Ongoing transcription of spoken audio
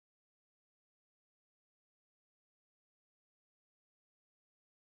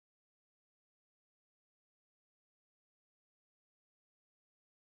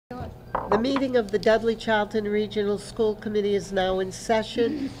The meeting of the Dudley-Charlton Regional School Committee is now in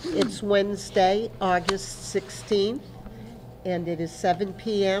session. It's Wednesday, August 16th, and it is 7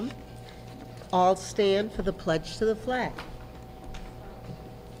 p.m. All stand for the pledge to the flag.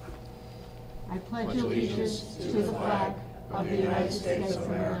 I pledge allegiance to the flag of the United States of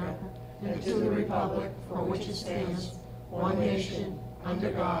America and to the republic for which it stands, one nation, under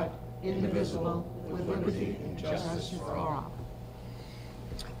God, indivisible, with liberty and justice for all.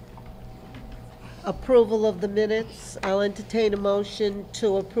 Approval of the minutes. I'll entertain a motion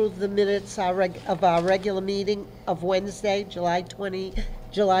to approve the minutes of our regular meeting of Wednesday, July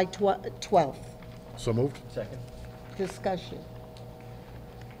 12th. So moved. Second. Discussion.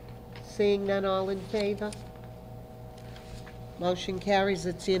 Seeing none, all in favor? Motion carries.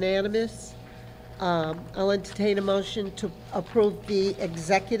 It's unanimous. I'll entertain a motion to approve the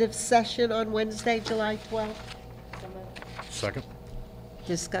executive session on Wednesday, July 12th. Second.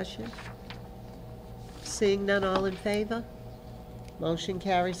 Discussion. Seeing none, all in favor? Motion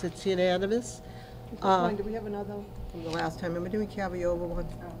carries. It's unanimous. Do we have another from the last time? Remember, didn't we carry over one?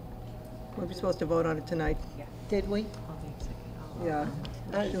 Were we supposed to vote on it tonight? Did we? Yeah,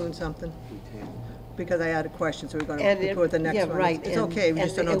 doing something. Because I had a question, so we're going And to put the next yeah, one. right. It's okay, we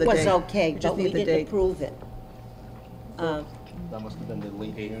just don't know the It date. was okay, We just but we need the didn't date. approve it. That must have been the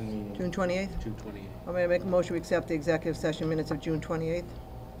late June meeting. June 28th? June 28th. I'm going to make a motion to accept the executive session minutes of June 28th.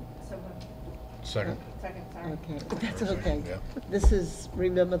 Second. Second, sorry. Okay, that's okay. Yeah. This is,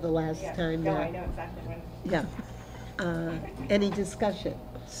 remember the last Yeah. time? No, that- I know exactly when. Yeah. Any discussion?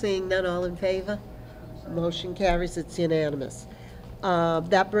 Seeing none, all in favor? Motion carries. It's unanimous.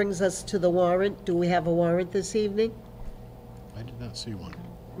 That brings us to the warrant. Do we have a warrant this evening? I did not see one.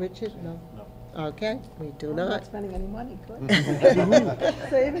 Richard? No? No. Okay, we do I'm not not. spending any money, good.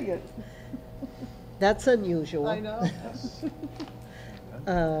 Saving it. That's unusual. I know.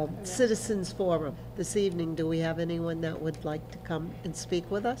 Citizens Forum. This evening, do we have anyone that would like to come and speak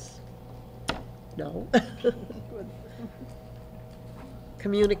with us? No?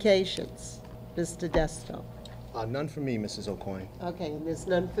 Communications. Mr. Desto. None for me, Mrs. O'Coin. Okay, and there's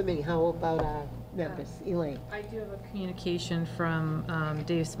none for me. How about our members? Elaine? I do have a communication from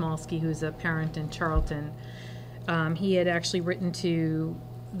Dave Smolsky, who's a parent in Charlton. He had actually written to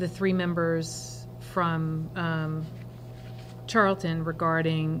the three members from Charlton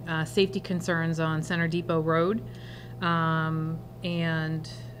regarding safety concerns on Center Depot Road.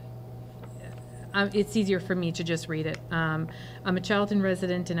 It's easier for me to just read it. I'm a Charlton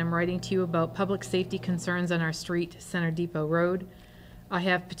resident, and I'm writing to you about public safety concerns on our street, Center Depot Road. I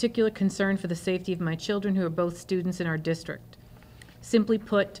have particular concern for the safety of my children, who are both students in our district. Simply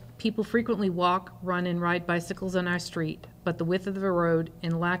put, people frequently walk, run, and ride bicycles on our street, but the width of the road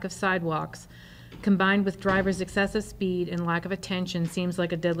and lack of sidewalks, combined with drivers' excessive speed and lack of attention, seems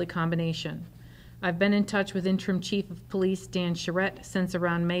like a deadly combination. I've been in touch with Interim Chief of Police Dan Charette since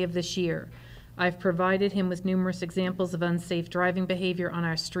around May of this year. I've provided him with numerous examples of unsafe driving behavior on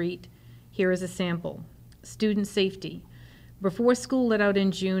our street. Here is a sample. Student safety. Before school let out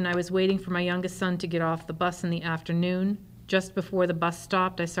in June, I was waiting for my youngest son to get off the bus in the afternoon. Just before the bus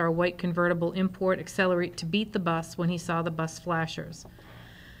stopped, I saw a white convertible import accelerate to beat the bus when he saw the bus flashers.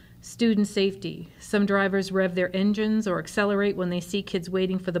 Student safety. Some drivers rev their engines or accelerate when they see kids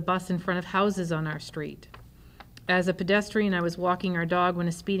waiting for the bus in front of houses on our street. As a pedestrian, I was walking our dog when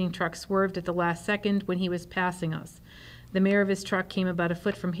a speeding truck swerved at the last second when he was passing us. The mirror of his truck came about a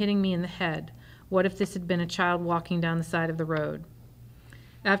foot from hitting me in the head. What if this had been a child walking down the side of the road?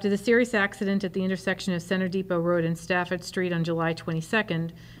 After the serious accident at the intersection of Center Depot Road and Stafford Street on July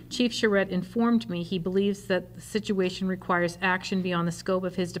 22nd, Chief Charette informed me he believes that the situation requires action beyond the scope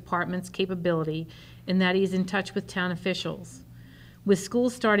of his department's capability and that he is in touch with town officials. With school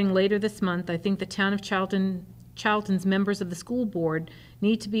starting later this month, I think the town of Charlton's members of the school board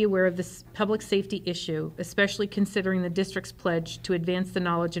need to be aware of this public safety issue, especially considering the district's pledge to advance the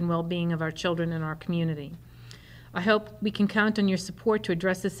knowledge and well-being of our children in our community. I hope we can count on your support to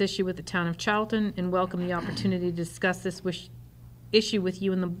address this issue with the town of Charlton and welcome the opportunity to discuss this issue with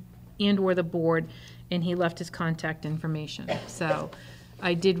you and/or the board, and he left his contact information. So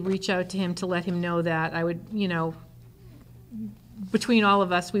I did reach out to him to let him know that I would, between all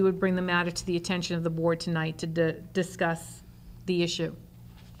of us, we would bring the matter to the attention of the board tonight to discuss the issue.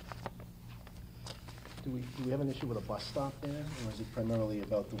 Do we have an issue with a bus stop there, or is it primarily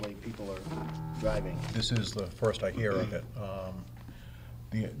about the way people are driving? This is the first I hear of it.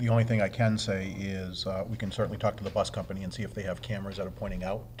 The only thing I can say is we can certainly talk to the bus company and see if they have cameras that are pointing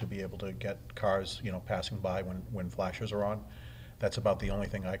out to be able to get cars, passing by when flashers are on. That's about the only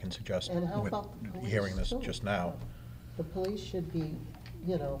thing I can suggest And how with about the police, hearing this too? just now. The police should be,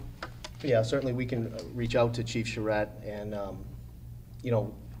 Yeah, certainly we can reach out to Chief Charette and, you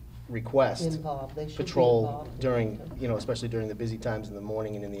know, request Involved, they should be patrol involved. during, you know, especially during the busy times in the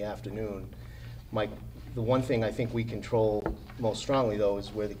morning and in the afternoon. The one thing I think we control most strongly, though,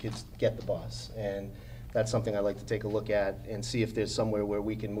 is where the kids get the bus. And that's something I'd like to take a look at and see if there's somewhere where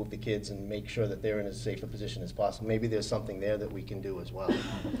we can move the kids and make sure that they're in as safe a position as possible. Maybe there's something there that we can do as well.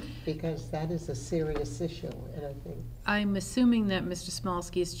 Because that is a serious issue, and I think, I'm assuming that Mr.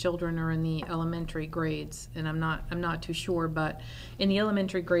 Smolsky's children are in the elementary grades, and I'm not too sure, but in the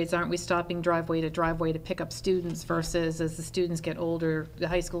elementary grades, aren't we stopping driveway to pick up students versus as the students get older, the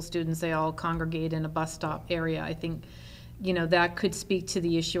high school students, they all congregate in a bus stop area? I think, you know, that could speak to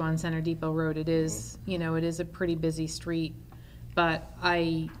the issue on Center Depot Road. It is, you know, it is a pretty busy street, but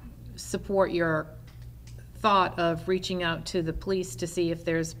I support your thought of reaching out to the police to see if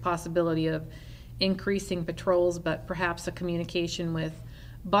there's possibility of increasing patrols, but perhaps a communication with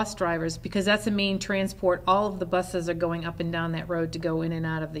bus drivers, because that's the main transport. All of the buses are going up and down that road to go in and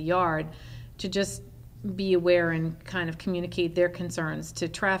out of the yard, to just be aware and kind of communicate their concerns to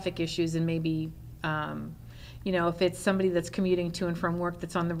traffic issues, and maybe, you know, if it's somebody that's commuting to and from work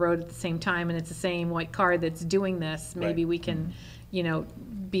that's on the road at the same time and it's the same white car that's doing this, maybe Right. we can, you know,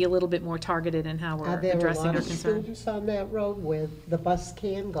 be a little bit more targeted in how we're are there a addressing lot our of concerns. students on that road where the bus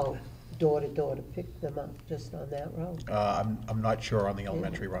can go door to door to pick them up, just on that road? I'm not sure on the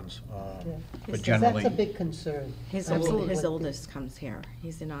elementary runs, Yeah. but Because generally. that's a big concern. His Absolutely. oldest comes here.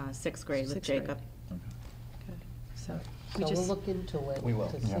 He's in 6th grade with Sixth grade. Jacob. So So we we'll just, look into it. We will,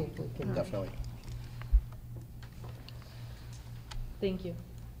 To see yeah. if we can. Definitely. thank you.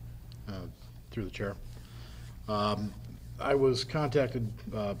 Through the chair. I was contacted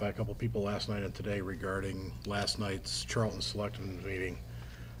by a couple people last night and today regarding last night's Charlton Selectmen meeting.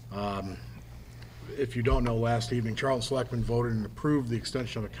 If you don't know, last evening, Charlton Selectmen voted and approved the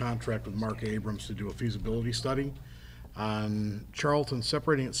extension of a contract with Mark Abrams to do a feasibility study on Charlton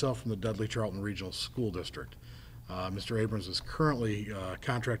separating itself from the Dudley-Charlton Regional School District. Mr. Abrams is currently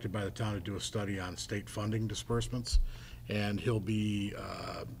contracted by the town to do a study on state funding disbursements, and he'll be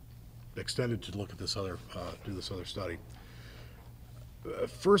extended to look at this other, do this other study.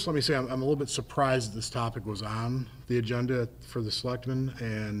 First, let me say I'm a little bit surprised this topic was on the agenda for the selectmen,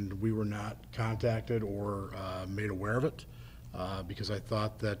 and we were not contacted or made aware of it, because I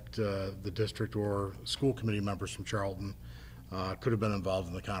thought that the district or school committee members from Charlton could have been involved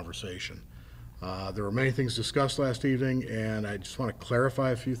in the conversation. There were many things discussed last evening, and I just want to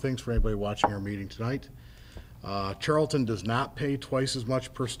clarify a few things for anybody watching our meeting tonight. Charlton does not pay twice as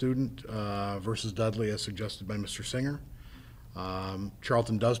much per student versus Dudley as suggested by Mr. Singer.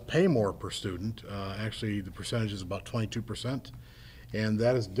 Charlton does pay more per student. Actually, the percentage is about 22%, and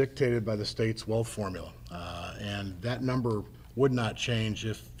that is dictated by the state's wealth formula. And that number would not change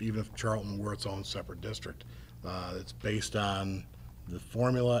even if Charlton were its own separate district. It's based on the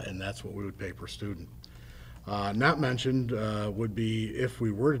formula, and that's what we would pay per student. Not mentioned would be, if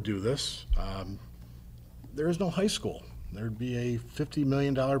we were to do this, there is no high school. There'd be a $50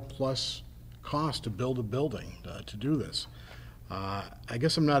 million plus cost to build a building to do this. I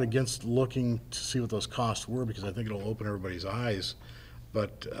guess I'm not against looking to see what those costs were, because I think it'll open everybody's eyes.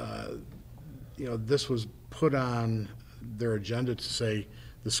 But, you know, this was put on their agenda to say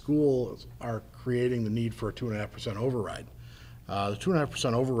the schools are creating the need for a 2.5% override. The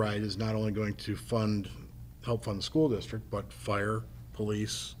 2.5% override is not only going to help fund the school district, but fire,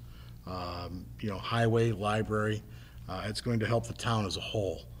 police, you know, highway, library. It's going to help the town as a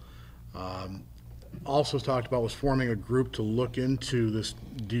whole. Also talked about was forming a group to look into this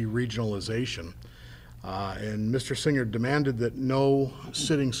deregionalization. And Mr. Singer demanded that no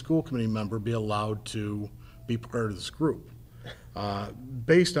sitting school committee member be allowed to be part of this group,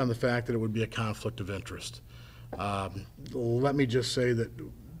 based on the fact that it would be a conflict of interest. Let me just say that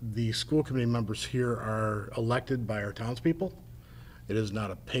the school committee members here are elected by our townspeople. It is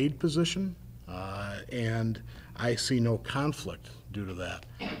not a paid position, and I see no conflict due to that.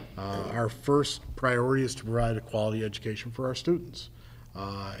 Our first priority is to provide a quality education for our students,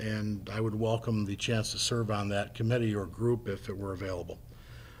 and I would welcome the chance to serve on that committee or group if it were available.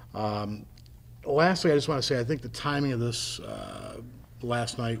 Lastly, I just want to say I think the timing of this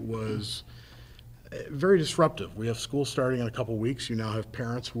last night was very disruptive. We have school starting in a couple weeks. You now have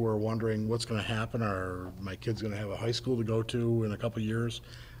parents who are wondering what's going to happen. Are my kids going to have a high school to go to in a couple years?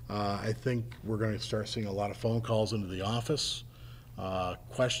 I think we're going to start seeing a lot of phone calls into the office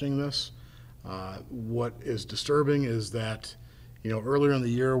questioning this. What is disturbing is that, you know, earlier in the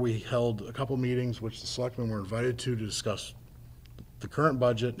year we held a couple meetings which the selectmen were invited to discuss the current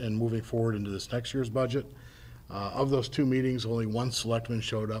budget and moving forward into this next year's budget. Of those 2 meetings, only 1 selectman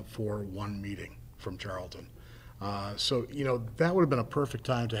showed up for 1 meeting from Charlton. So, you know, that would have been a perfect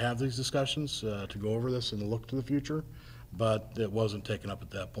time to have these discussions, to go over this and look to the future, but it wasn't taken up at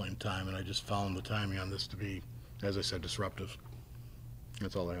that point in time, and I just found the timing on this to be, as I said, disruptive.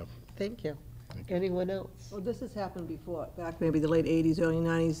 That's all I have. Thank you. Anyone else? Well, this has happened before, back maybe the late 80s, early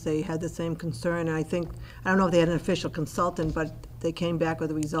 90s, they had the same concern, and I don't know if they had an official consultant, but they came back with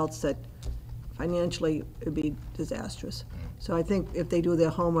the results that financially it'd be disastrous. So I think if they do their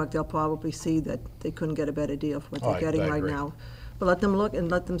homework, they'll probably see that they couldn't get a better deal for what Oh, they're getting I right agree. now. But let them look and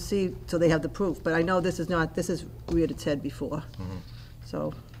let them see, so they have the proof. But I know this has reared its head before.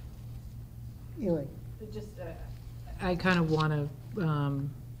 So, Elaine? I kind of want to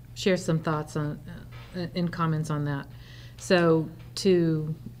share some thoughts on, and comments on that. So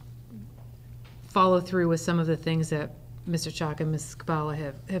to follow through with some of the things that Mr. Chalk and Ms.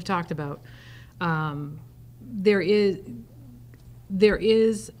 Kabala have talked about, there is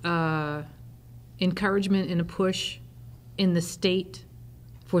encouragement and a push in the state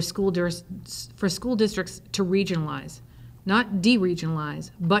for school districts to regionalize, not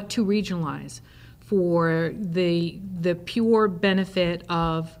deregionalize, but to regionalize for the pure benefit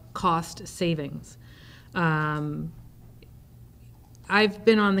of cost savings. I've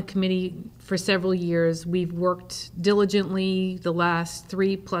been on the committee for several years. We've worked diligently the last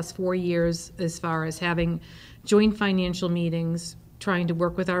 3+4 years as far as having joint financial meetings, trying to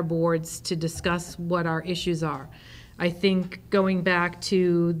work with our boards to discuss what our issues are. I think going back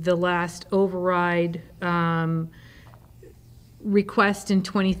to the last override request in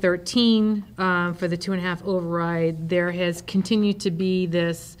 2013 for the 2.5 override, there has continued to be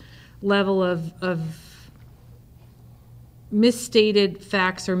this level of misstated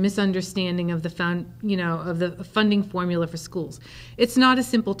facts or misunderstanding of the funding formula for schools. It's not a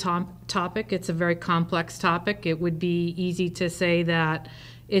simple topic. It's a very complex topic. It would be easy to say that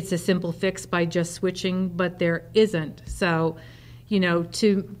it's a simple fix by just switching, but there isn't. So, to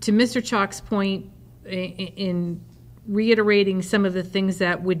Mr. Chalk's point in reiterating some of the things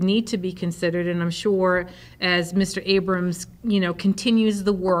that would need to be considered, and I'm sure as Mr. Abrams, continues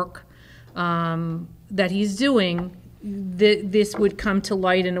the work that he's doing, this would come to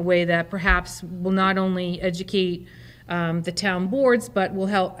light in a way that perhaps will not only educate the town boards, but will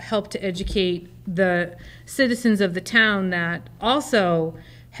help to educate the citizens of the town that also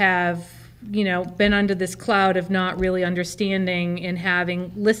have, been under this cloud of not really understanding and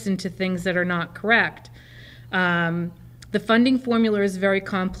having listened to things that are not correct. The funding formula is very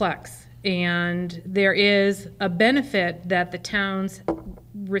complex, and there is a benefit that the towns,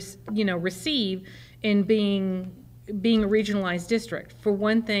 receive in being a regionalized district. For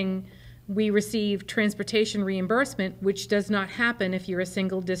one thing, we receive transportation reimbursement, which does not happen if you're a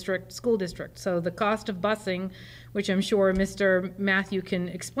single school district. So the cost of busing, which I'm sure Mr. Matthew can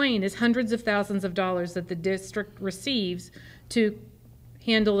explain, is hundreds of thousands of dollars that the district receives to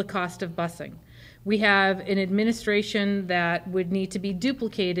handle the cost of busing. We have an administration that would need to be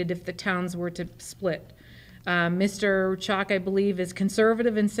duplicated if the towns were to split. Mr. Chalk, I believe, is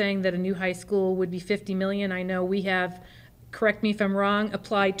conservative in saying that a new high school would be $50 million. I know we have, correct me if I'm wrong,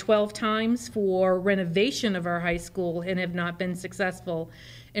 applied 12 times for renovation of our high school and have not been successful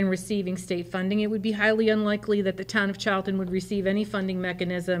in receiving state funding. It would be highly unlikely that the town of Charlton would receive any funding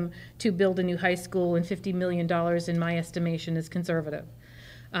mechanism to build a new high school, and $50 million, in my estimation, is conservative.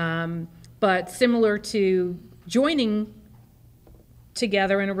 But similar to joining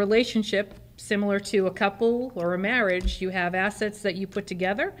together in a relationship, similar to a couple or a marriage, you have assets that you put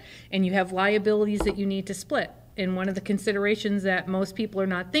together and you have liabilities that you need to split. And one of the considerations that most people are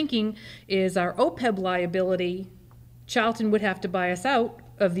not thinking is our OPEB liability. Charlton would have to buy us out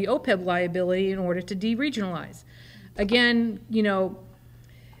of the OPEB liability in order to deregionalize. Again,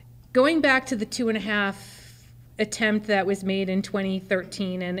 going back to the 2.5 attempt that was made in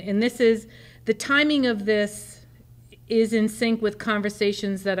 2013, and this is, the timing of this is in sync with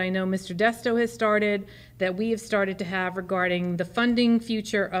conversations that I know Mr. Desto has started, that we have started to have regarding the funding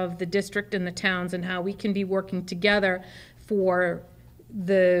future of the district and the towns, and how we can be working together for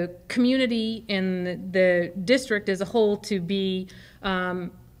the community and the district as a whole to be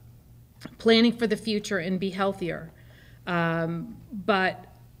planning for the future and be healthier. But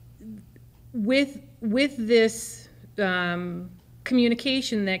with this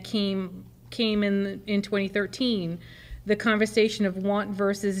communication that came in 2013, the conversation of want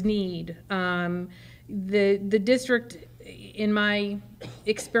versus need, the district, in my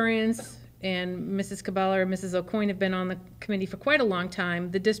experience, and Mrs. Kabbalah or Mrs. O'Coin have been on the committee for quite a long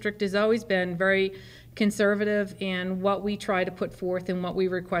time, the district has always been very conservative in what we try to put forth and what we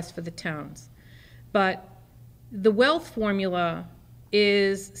request for the towns. But the wealth formula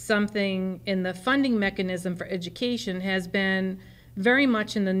is something in the funding mechanism for education has been very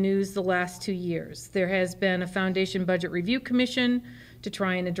much in the news the last 2 years. There has been a Foundation Budget Review Commission to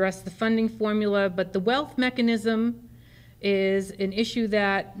try and address the funding formula, but the wealth mechanism is an issue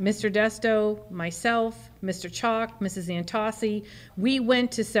that Mr. Desto, myself, Mr. Chalk, Mrs. Antossi, we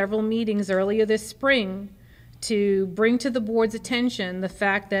went to several meetings earlier this spring to bring to the board's attention the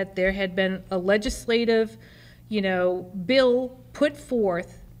fact that there had been a legislative, bill put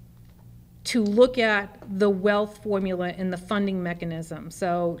forth to look at the wealth formula and the funding mechanism.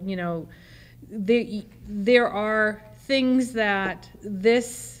 So, there are things that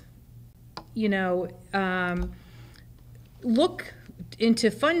this, look into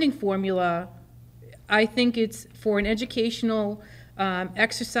funding formula. I think it's for an educational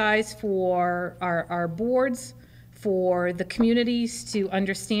exercise for our boards, for the communities to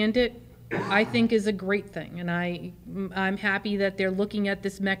understand it, I think is a great thing. And I'm happy that they're looking at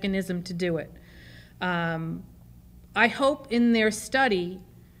this mechanism to do it. I hope in their study,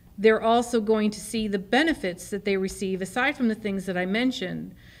 they're also going to see the benefits that they receive, aside from the things that I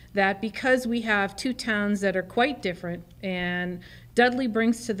mentioned, that because we have two towns that are quite different, and Dudley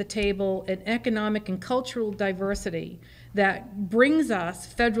brings to the table an economic and cultural diversity that brings us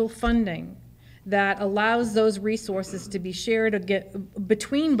federal funding that allows those resources to be shared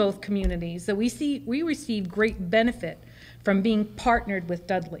between both communities. So we receive great benefit from being partnered with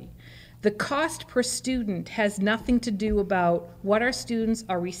Dudley. The cost per student has nothing to do about what our students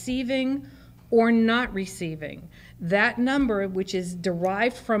are receiving or not receiving. That number, which is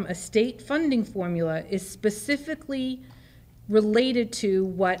derived from a state funding formula, is specifically related to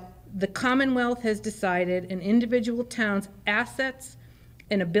what the Commonwealth has decided an individual town's assets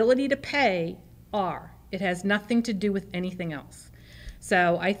and ability to pay are. It has nothing to do with anything else.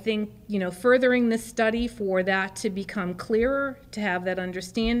 So I think, furthering this study for that to become clearer, to have that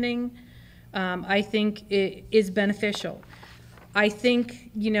understanding, I think it is beneficial. I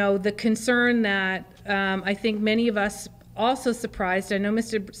think, the concern that I think many of us also surprised, I know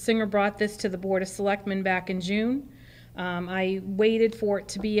Mr. Singer brought this to the Board of Selectmen back in June. I waited for it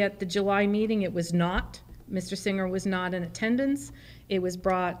to be at the July meeting. It was not. Mr. Singer was not in attendance. It was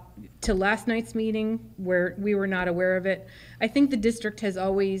brought to last night's meeting where we were not aware of it. I think the district has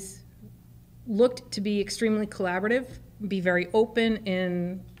always looked to be extremely collaborative, be very open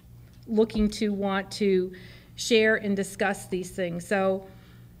in looking to want to share and discuss these things. So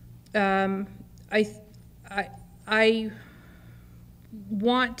I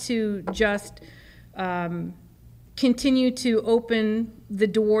want to just continue to open the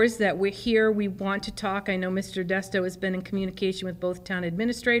doors that we're here. We want to talk. I know Mr. Desto has been in communication with both town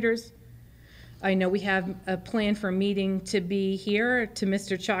administrators. I know we have a plan for a meeting to be here. To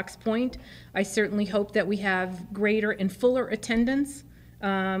Mr. Chalk's point, I certainly hope that we have greater and fuller attendance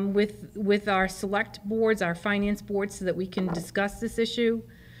with our select boards, our finance boards, so that we can discuss this issue.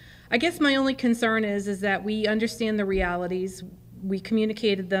 I guess my only concern is that we understand the realities. We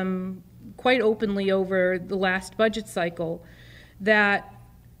communicated them quite openly over the last budget cycle, that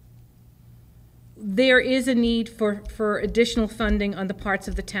there is a need for additional funding on the parts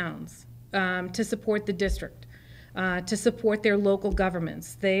of the towns to support the district, to support their local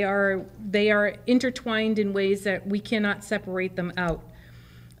governments. They are intertwined in ways that we cannot separate them out.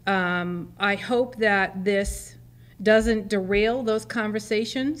 I hope that this doesn't derail those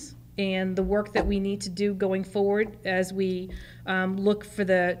conversations and the work that we need to do going forward as we look for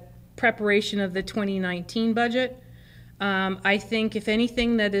the preparation of the 2019 budget. I think, if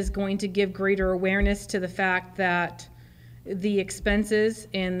anything, that is going to give greater awareness to the fact that the expenses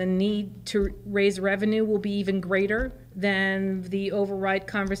and the need to raise revenue will be even greater than the override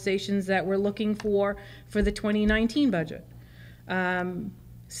conversations that we're looking for the 2019 budget.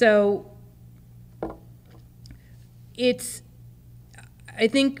 So I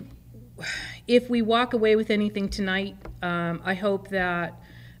think if we walk away with anything tonight, I hope that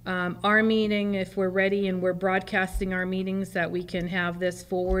our meeting, if we're ready and we're broadcasting our meetings, that we can have this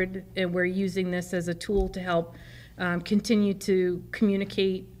forward, and we're using this as a tool to help continue to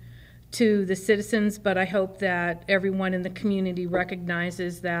communicate to the citizens. But I hope that everyone in the community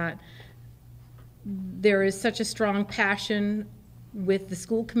recognizes that there is such a strong passion with the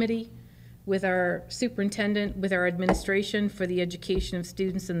school committee, with our superintendent, with our administration for the education of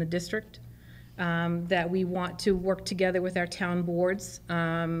students in the district. That we want to work together with our town boards.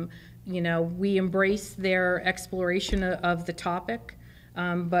 We embrace their exploration of the topic,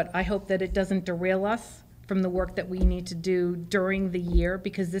 but I hope that it doesn't derail us from the work that we need to do during the year,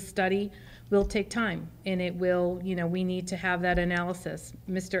 because this study will take time, and it will, we need to have that analysis.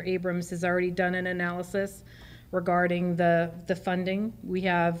 Mr. Abrams has already done an analysis regarding the funding.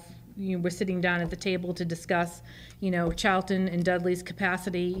 We're sitting down at the table to discuss, Charlton and Dudley's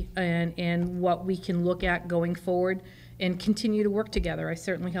capacity and what we can look at going forward and continue to work together. I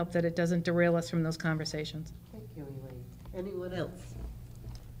certainly hope that it doesn't derail us from those conversations. Thank you, Elaine. Anyone else?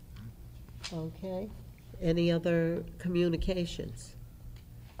 Okay. Any other communications?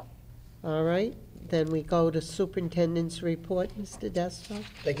 All right, then we go to superintendent's report, Mr. Desto.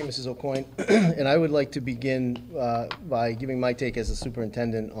 Thank you, Mrs. O'Coin. And I would like to begin by giving my take as a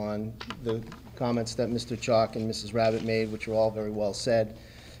superintendent on the comments that Mr. Chalk and Mrs. Rabbit made, which were all very well said.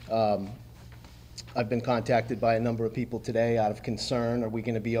 I've been contacted by a number of people today out of concern, are we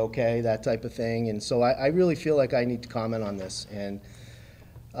going to be okay, that type of thing. And so I really feel like I need to comment on this. And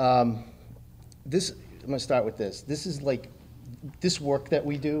I'm going to start with this. This work that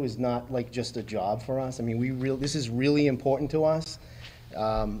we do is not like just a job for us. I mean, this is really important to us.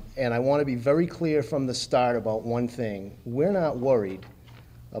 And I want to be very clear from the start about one thing. We're not worried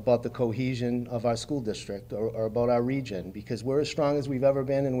about the cohesion of our school district or about our region, because we're as strong as we've ever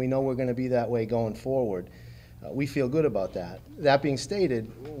been, and we know we're going to be that way going forward. We feel good about that. That being stated,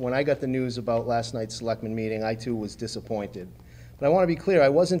 when I got the news about last night's selectmen meeting, I too was disappointed. But I want to be clear, I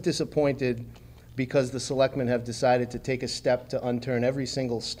wasn't disappointed because the selectmen have decided to take a step to unturn every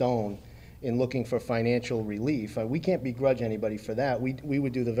single stone in looking for financial relief. We can't begrudge anybody for that. We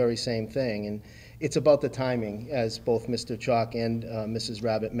would do the very same thing. And it's about the timing, as both Mr. Chalk and Mrs.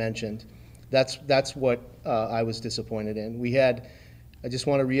 Rabbit mentioned. That's what I was disappointed in. I just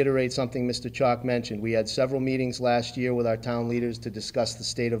want to reiterate something Mr. Chalk mentioned. We had several meetings last year with our town leaders to discuss the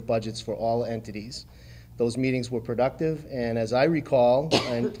state of budgets for all entities. Those meetings were productive, and as I recall,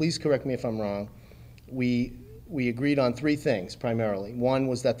 and please correct me if I'm wrong, we agreed on three things primarily. One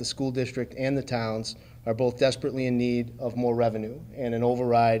was that the school district and the towns are both desperately in need of more revenue, and an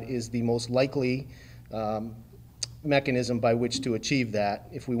override is the most likely mechanism by which to achieve that.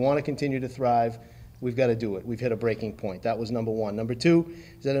 If we want to continue to thrive, we've got to do it. We've hit a breaking point. That was number one. Number two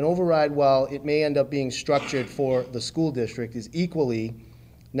is that an override, while it may end up being structured for the school district, is equally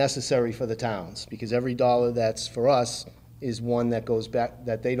necessary for the towns, because every dollar that's for us is one that goes back,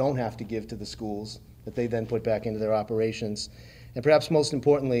 that they don't have to give to the schools, that they then put back into their operations. And perhaps most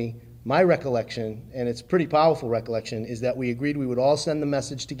importantly, my recollection, and it's a pretty powerful recollection, is that we agreed we would all send the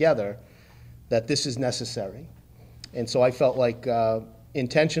message together that this is necessary. And so I felt like,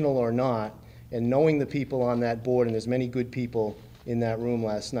 intentional or not, and knowing the people on that board, and there's many good people in that room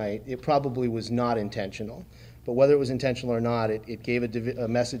last night, it probably was not intentional. But whether it was intentional or not, it gave a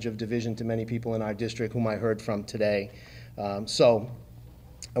message of division to many people in our district whom I heard from today. So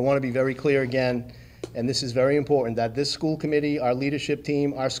I want to be very clear again, and this is very important, that this school committee, our leadership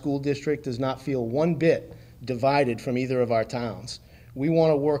team, our school district does not feel one bit divided from either of our towns. We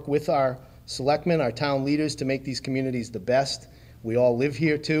want to work with our selectmen, our town leaders, to make these communities the best. We all live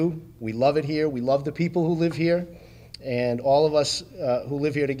here too. We love it here. We love the people who live here. And all of us who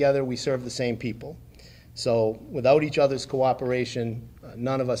live here together, we serve the same people. So without each other's cooperation,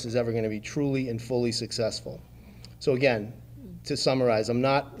 none of us is ever going to be truly and fully successful. So again, to summarize, I'm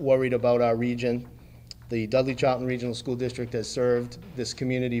not worried about our region. The Dudley-Charlton Regional School District has served this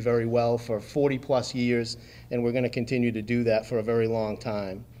community very well for 40-plus years, and we're going to continue to do that for a very long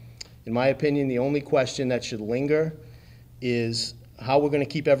time. In my opinion, the only question that should linger is how we're going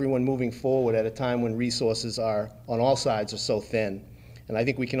to keep everyone moving forward at a time when resources on all sides are so thin. And I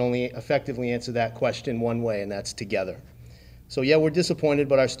think we can only effectively answer that question one way, and that's together. So yeah, we're disappointed,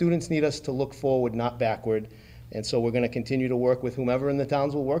 but our students need us to look forward, not backward. And so we're going to continue to work with whomever in the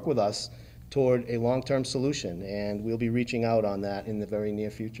towns will work with us toward a long-term solution. And we'll be reaching out on that in the very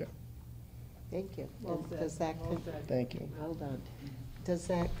near future. Thank you. Well said. Does that Thank you. well done. Does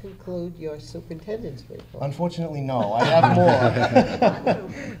that conclude your superintendent's report? Unfortunately, no. I have more.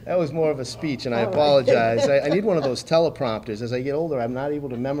 That was more of a speech, and I apologize. I need one of those teleprompters. As I get older, I'm not able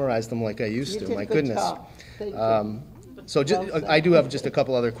to memorize them like I used to. My goodness. Thank you. So I do have just a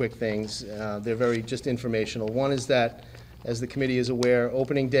couple other quick things. They're very just informational. One is that, as the committee is aware,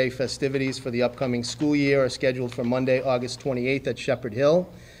 opening day festivities for the upcoming school year are scheduled for Monday, August 28th at Shepherd Hill.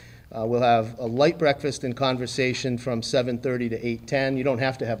 We'll have a light breakfast and conversation from 7:30 to 8:10. You don't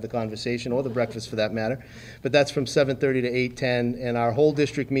have to have the conversation or the breakfast for that matter, but that's from 7:30 to 8:10, and our whole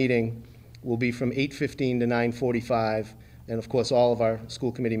district meeting will be from 8:15 to 9:45, and of course all of our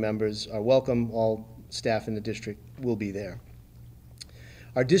school committee members are welcome. All staff in the district will be there.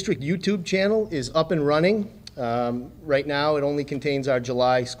 Our district YouTube channel is up and running. Right now it only contains our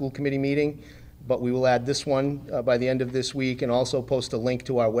July school committee meeting, but we will add this one by the end of this week and also post a link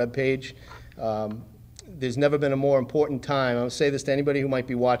to our webpage. there's never been a more important time. I'll say this to anybody who might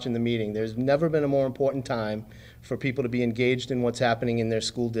be watching the meeting. There's never been a more important time for people to be engaged in what's happening in their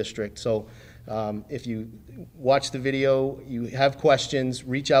school district. So if you watch the video, you have questions,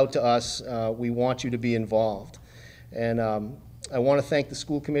 reach out to us. We want you to be involved. And I want to thank the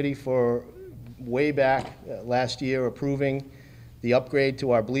school committee for way back last year approving the upgrade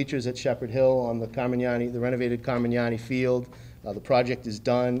to our bleachers at Shepherd Hill on the renovated Carmignani field. The project is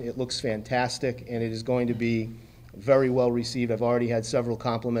done. It looks fantastic, and it is going to be very well received. I've already had several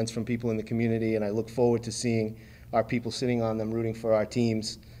compliments from people in the community, and I look forward to seeing our people sitting on them rooting for our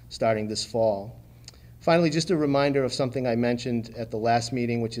teams starting this fall. Finally, just a reminder of something I mentioned at the last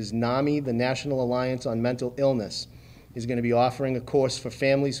meeting, which is NAMI, the National Alliance on Mental Illness, is going to be offering a course for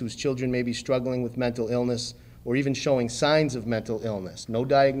families whose children may be struggling with mental illness or even showing signs of mental illness. No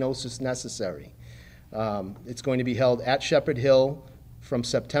diagnosis necessary. It's going to be held at Shepherd Hill from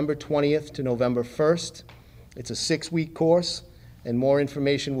September 20th to November 1st. It's a 6-week course, and more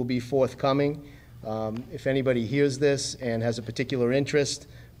information will be forthcoming. If anybody hears this and has a particular interest,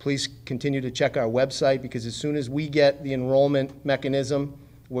 please continue to check our website, because as soon as we get the enrollment mechanism,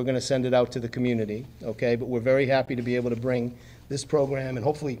 we're going to send it out to the community, okay? But we're very happy to be able to bring this program and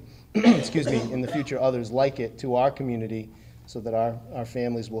hopefully, excuse me, in the future others like it to our community, so that our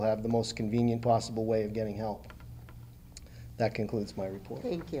families will have the most convenient possible way of getting help. That concludes my report.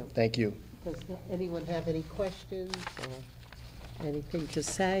 Thank you. Thank you. Does anyone have any questions or anything to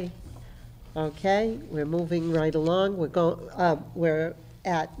say? Okay, we're moving right along. We're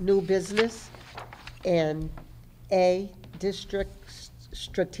at new business and a district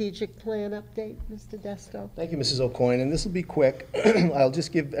strategic plan update, Mr. Desto. Thank you, Mrs. O'Coin, and this will be quick. I'll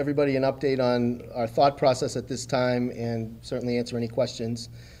just give everybody an update on our thought process at this time and certainly answer any questions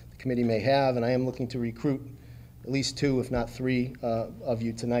the committee may have. And I am looking to recruit at least 2, if not 3, of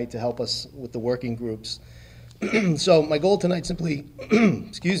you tonight to help us with the working groups. So my goal tonight simply,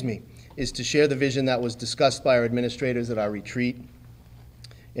 excuse me, is to share the vision that was discussed by our administrators at our retreat.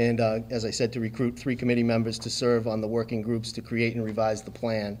 And as I said, to recruit 3 committee members to serve on the working groups to create and revise the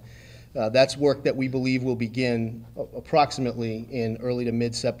plan. That's work that we believe will begin approximately in early to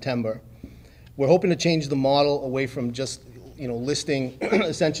mid-September. We're hoping to change the model away from just listing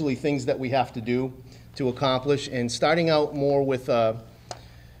essentially things that we have to do to accomplish, and starting out more with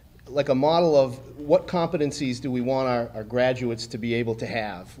like a model of what competencies do we want our graduates to be able to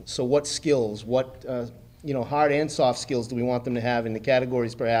have. So what skills, what hard and soft skills do we want them to have in the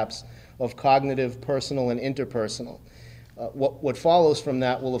categories perhaps of cognitive, personal, and interpersonal. What follows from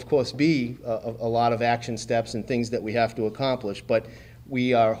that will of course be a lot of action steps and things that we have to accomplish, but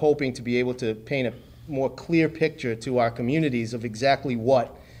we are hoping to be able to paint a more clear picture to our communities of exactly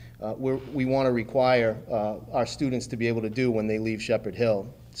what we want to require our students to be able to do when they leave Shepherd Hill,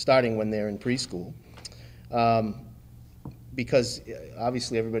 starting when they're in preschool. Because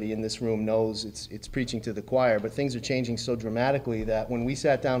obviously everybody in this room knows it's preaching to the choir, but things are changing so dramatically that when we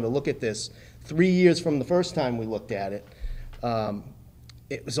sat down to look at this 3 years from the first time we looked at it,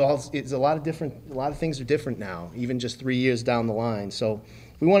 it's a lot of things are different now, even just 3 years down the line. So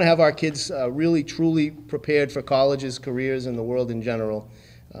if we want to have our kids really truly prepared for colleges, careers, and the world in general,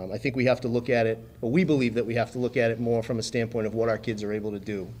 I think we have to look at it, or we believe that we have to look at it more from a standpoint of what our kids are able to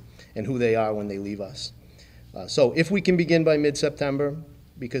do and who they are when they leave us. So if we can begin by mid-September,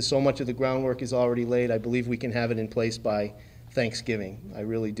 because so much of the groundwork is already laid, I believe we can have it in place by Thanksgiving. I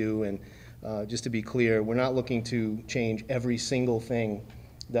really do. And just to be clear, we're not looking to change every single thing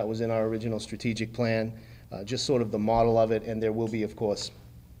that was in our original strategic plan, just sort of the model of it. And there will be, of course,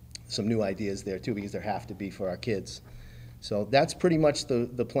 some new ideas there too, because there have to be for our kids. So that's pretty much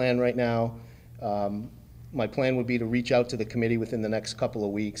the plan right now. My plan would be to reach out to the committee within the next couple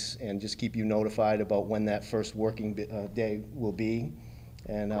of weeks and just keep you notified about when that first working day will be.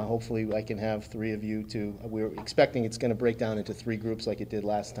 And hopefully I can have 3 of you we're expecting it's going to break down into 3 groups like it did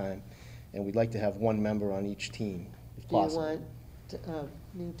last time. And we'd like to have 1 member on each team, if possible. Do you want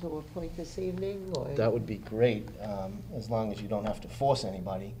me to appoint this evening? Or? That would be great, as long as you don't have to force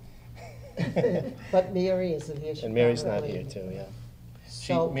anybody. But Mary isn't here. And Mary's not here too, yeah.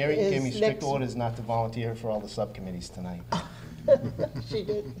 So Mary gave me strict next... orders not to volunteer for all the subcommittees tonight. She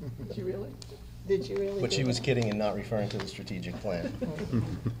did? Did she really? Did you really? But she was kidding and not referring to the strategic plan.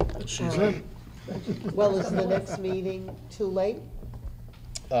 She's in. Well, is the next meeting too late?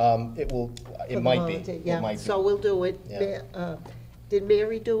 It might be. Yeah, It might be. so we'll do it. Yeah. Did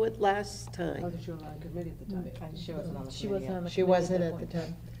Mary do it last time? She was on the committee at the time. She wasn't on the She wasn't on the She committee wasn't that at the point.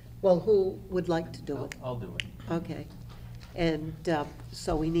 time. Well, who would like to do it? I'll do it. Okay. And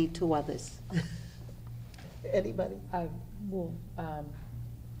so we need 2 others. Anybody? Well,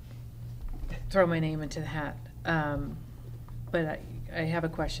 throw my name into the hat. But I have a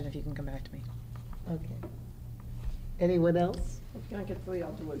question, if you can come back to me. Okay. Anyone else? If I get three,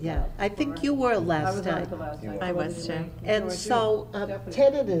 I'll do it. Yeah, I think you were I last was on it the time. last time. I was too. And so Definitely.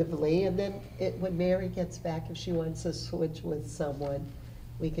 tentatively, and then when Mary gets back, if she wants to switch with someone,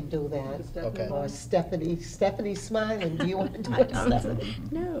 we can do that. Okay. Or Stephanie's smiling, do you want to do it, Stephanie?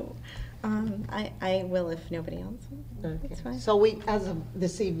 No. I will if nobody else. Okay. That's fine. So as of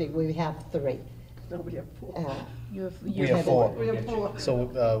this evening, we have three. Nobody have four. We have four. We have four.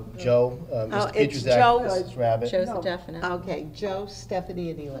 So, Joe, Oh, Mr. it's Pedrzak, Joe. Mrs. Rabbit. Joe's No. a definite. Okay, Joe, Stephanie,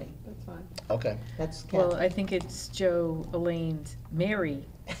 and Elaine. That's fine. Okay. That's Well, Kathy. I think it's Joe, Elaine's, Mary,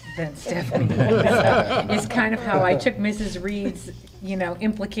 then Stephanie. So it's kind of how I took Mrs. Reed's,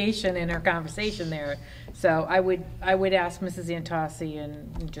 implication in her conversation there. So I would ask Mrs. Antossi,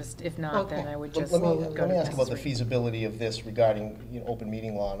 and just, if not, then Okay. I would Let just me, go let to me ask about the Mrs. Reed. feasibility of this regarding, open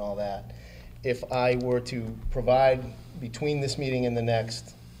meeting law and all that. If I were to provide between this meeting and the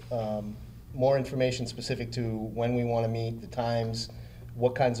next, more information specific to when we want to meet, the times,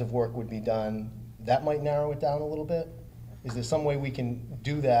 what kinds of work would be done, that might narrow it down a little bit? Is there some way we can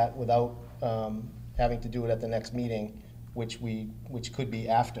do that without having to do it at the next meeting, which could be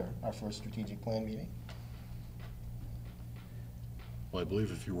after our first strategic plan meeting? Well, I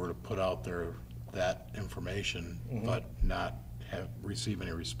believe if you were to put out there that information, but not receive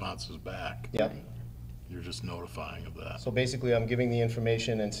any responses back, Yep. you're just notifying of that. So basically, I'm giving the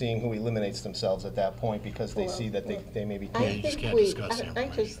information and seeing who eliminates themselves at that point because they see that they may be. Yeah, you just can't discuss the I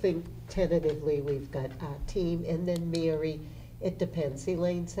just think tentatively, we've got our team, and then Mary, it depends.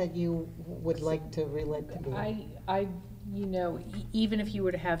 Elaine said you would like to relent to me. Even if you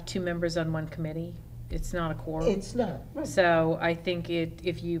were to have two members on one committee, it's not a quorum. It's not. So I think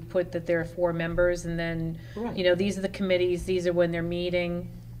if you put that there are four members, and then, Right. these are the committees, these are when they're meeting,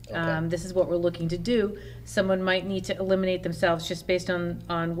 Okay. this is what we're looking to do. Someone might need to eliminate themselves just based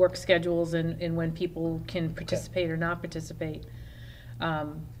on work schedules and when people can participate or not participate.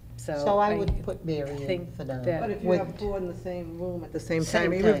 So I would put Mary in think for now. that- But if you With- have four in the same room at the same Same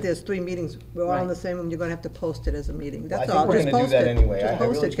time, even if time. there's three meetings, we're all in Right. the same room, you're gonna have to post it as a meeting. That's think all, we're just gonna do post that it. anyway. I Just post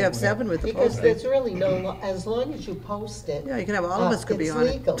really it, you can have think we're gonna- 7 with the Because posting. there's really no, as long as you post it. Yeah, you can have, all of us could be on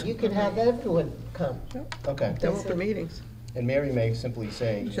It's it. legal, you can have everyone come. Okay. Then we'll for meetings. And Mary may simply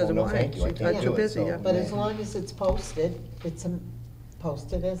say, She doesn't no, want it. thank you, I She's can't too do it. busy, So- yeah. But as long as it's posted,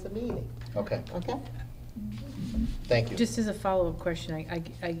 posted as a meeting, Okay, okay? thank you. Just as a follow-up question,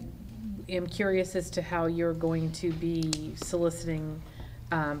 I am curious as to how you're going to be soliciting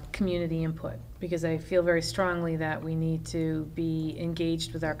community input, because I feel very strongly that we need to be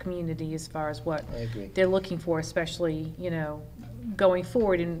engaged with our community as far as what I agree. they're looking for, especially, going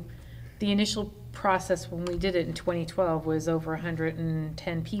forward. And the initial process when we did it in 2012 was over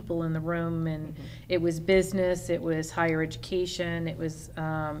 110 people in the room, and it was business, it was higher education, it was,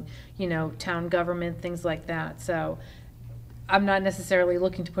 town government, things like that. So I'm not necessarily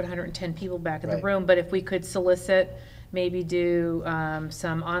looking to put 110 people back in the Right. room, but if we could solicit, maybe do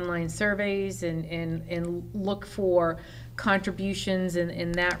some online surveys and look for contributions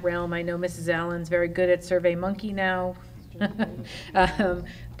in that realm. I know Mrs. Allen's very good at SurveyMonkey now.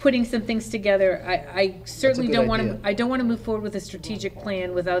 Putting some things together. I certainly good don't want idea. to, I don't want to move forward with a strategic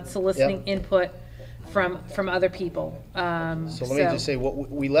plan without soliciting Yep. input from other people. So let me just say, what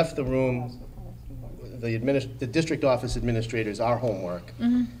we left the room, the district office administrators, our homework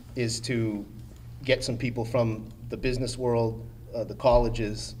is to get some people from the business world, the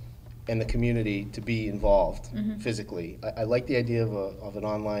colleges, and the community to be involved physically. I like the idea of an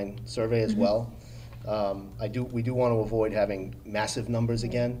online survey as well. We do want to avoid having massive numbers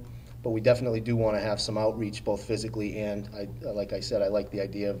again, but we definitely do want to have some outreach, both physically and, like I said, I like the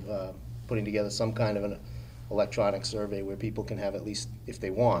idea of putting together some kind of an electronic survey where people can have, at least if they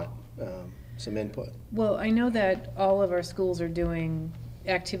want, some input. Well, I know that all of our schools are doing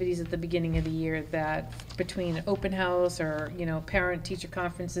activities at the beginning of the year, that between open house or, parent-teacher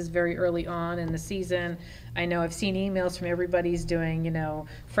conferences very early on in the season. I know I've seen emails from everybody's doing,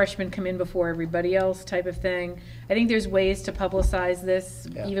 freshmen come in before everybody else type of thing. I think there's ways to publicize this,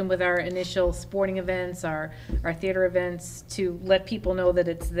 Yeah. even with our initial sporting events, our theater events, to let people know that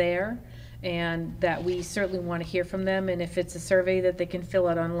it's there, and that we certainly want to hear from them. And if it's a survey that they can fill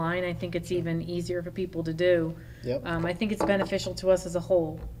out online, I think it's even easier for people to do. Yep. I think it's beneficial to us as a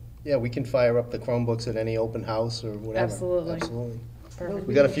whole. Yeah, we can fire up the Chromebooks at any open house or whatever. Absolutely. Absolutely.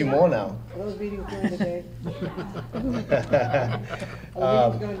 We got a few more now. Are those meetings during the day?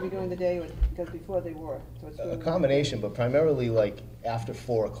 Are the meetings going to be during the day, because before they were? So it's A during the- combination, but primarily like after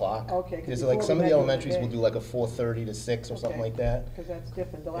 4 o'clock. Okay, 'cause There's like before some we of the met during the elementaries will day. do like a 4:30 to 6 or something Okay. like that. Because that's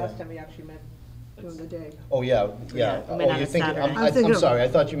different. The last time we actually met during the day. Oh, yeah, yeah. Yeah, Oh, but on you're a thinking, Saturday. I'm, I was thinking I'm of- sorry, I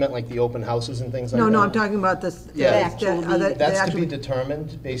thought you meant like the open houses and things like that. No, I'm talking about this. Yeah. That's to be actually.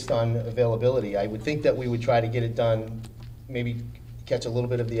 determined based on availability. I would think that we would try to get it done, maybe catch a little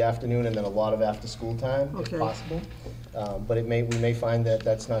bit of the afternoon and then a lot of after-school time, if Okay. possible. But we may find that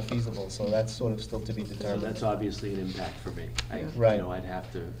that's not feasible, so that's sort of still to be So determined. that's obviously an impact for me. Right. I'd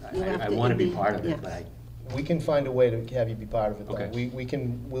have to, You have I to want to be be- part of it, yes. but We can find a way to have you be part of it, though. Okay.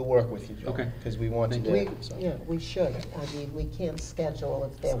 We'll work with you, Joe. Okay. Because we want you Thank there. you. so. Yeah, we should. I mean, we can't schedule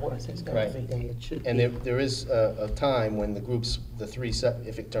if they're working Right. every day. It should be. And there is a time when the groups,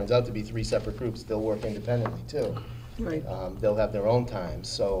 if it turns out to be 3 separate groups, they'll work independently, too. Right. They'll have their own times,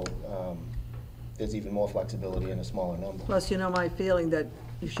 so there's even more flexibility in a smaller number. Plus, my feeling that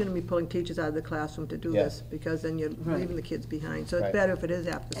you shouldn't be pulling teachers out of the classroom to do Yeah. this, because then you're Right. leaving the kids behind. So it's Right. better if it is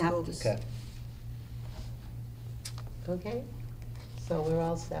after school. After Okay. Okay? So we're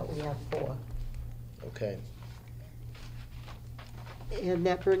all set. We have 4. Okay. And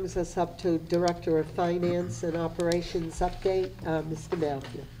that brings us up to Director of Finance and Operations update, Mr.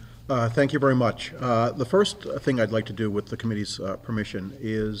 Matthew. Thank you very much. The first thing I'd like to do with the committee's permission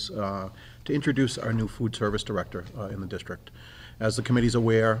is to introduce our new food service director in the district. As the committee's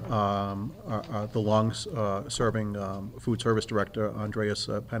aware, the long-serving food service director, Andreas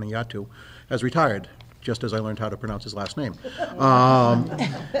Panayiotou, has retired, just as I learned how to pronounce his last name.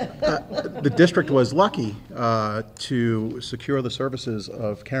 The district was lucky to secure the services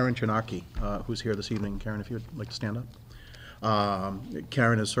of Karen Chinaki, who's here this evening. Karen, if you'd like to stand up.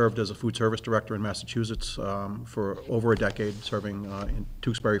 Karen has served as a food service director in Massachusetts for over a decade, serving in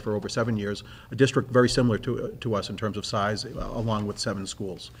Tewksbury for over 7 years, a district very similar to us in terms of size, along with 7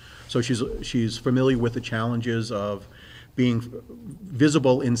 schools. So she's familiar with the challenges of being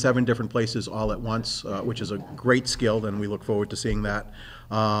visible in 7 different places all at once, which is a great skill, and we look forward to seeing that,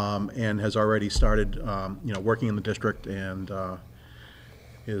 and has already started, working in the district and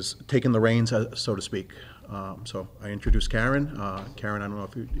is taking the reins, so to speak. So I introduce Karen. Karen, I don't know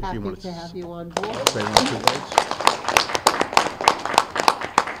if you Happy want to have you on board. say 1 or 2 words.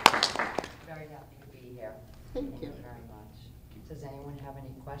 Very happy to be here. Thank you. Very much. Does anyone have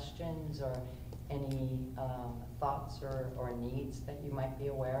any questions or any thoughts or needs that you might be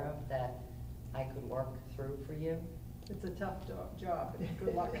aware of that I could work through for you? It's a tough job.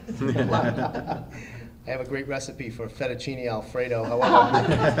 Good luck. I have a great recipe for fettuccine Alfredo, however,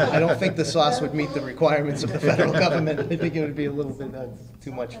 I don't think the sauce would meet the requirements of the federal government. I think it would be a little bit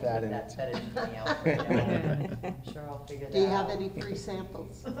too much fat in That it. fettuccine Alfredo. I'm sure I'll figure that out. Do you have any free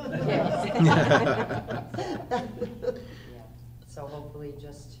samples? Yes. Yeah. So hopefully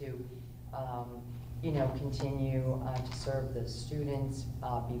just to, continue to serve the students,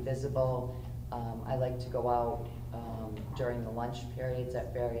 be visible. I like to go out during the lunch periods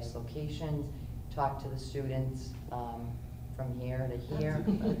at various locations, talk to the students from here to here,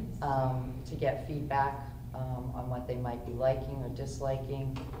 to get feedback on what they might be liking or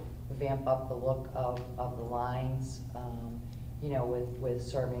disliking, vamp up the look of the lines, with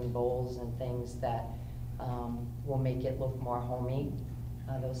serving bowls and things that will make it look more homey,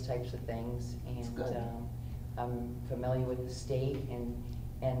 those types of things. And I'm familiar with the state and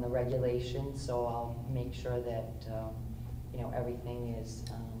the regulations, so I'll make sure that everything is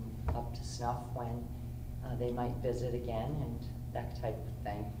up to snuff when they might visit again and that type of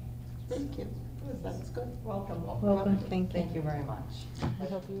thing. Thank you. That's good. Welcome. Welcome, thank you. Thank you very much. I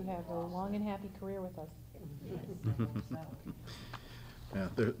hope you have a long and happy career with us. Yeah,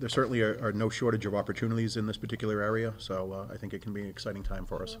 there certainly are no shortage of opportunities in this particular area, so I think it can be an exciting time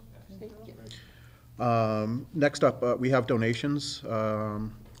for us. Thank you. Next up, we have donations. The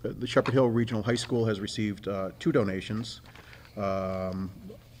Shepherd Hill Regional High School has received 2 donations,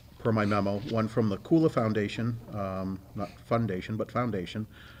 per my memo, one from the Kula Foundation, not Foundation, but Foundation,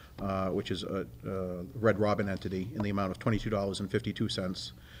 which is a Red Robin entity, in the amount of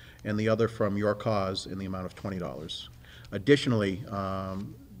 $22.52, and the other from Your Cause in the amount of $20. Additionally, I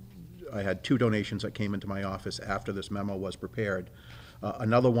had 2 donations that came into my office after this memo was prepared.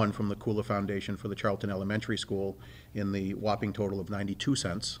 Another one from the Kula Foundation for the Charlton Elementary School in the whopping total of 92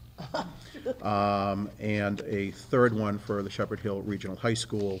 cents. And a third one for the Shepherd Hill Regional High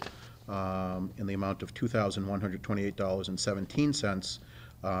School in the amount of $2,128.17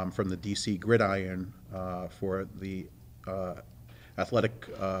 from the DC Gridiron for the athletic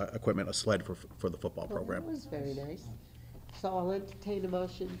equipment, a sled for the football Well, program. that was very nice. So I'll entertain a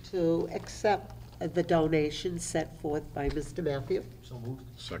motion to accept the donation set forth by Mr. Matthew. So moved.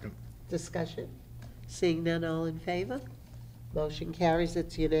 Second. Discussion? Seeing none, all in favor? Motion carries,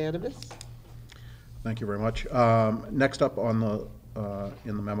 it's unanimous. Thank you very much. Next up on the,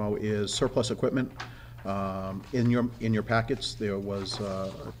 in the memo is surplus equipment. In your packets, there was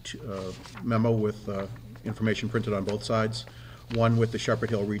a memo with information printed on both sides. One with the Shepherd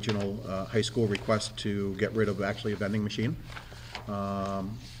Hill Regional High School request to get rid of actually a vending machine that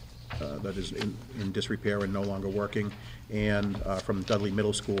is in disrepair and no longer working, and from Dudley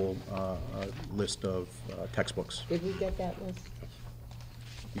Middle School, a list of textbooks. Did we get that list?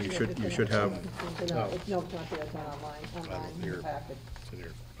 You should have, No, it's not there, it's not online in the packet. It's in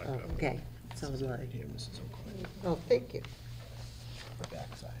here. Oh, okay, it's online. Here, Mrs. O'Connor, Oh, thank you. the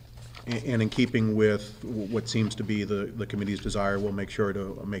backside. and in keeping with what seems to be the committee's desire, we'll make sure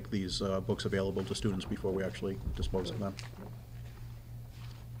to make these books available to students before we actually dispose of them.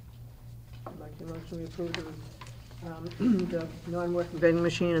 I'd like the motion to approve the non-working vending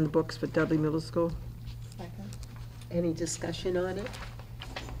machine and the books for Dudley Middle School. Any discussion on it?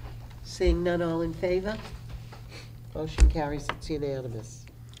 Seeing none, all in favor? Motion carries, it's unanimous.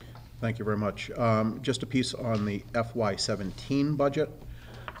 Thank you very much. Just a piece on the FY17 budget.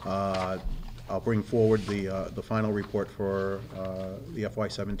 I'll bring forward the final report for the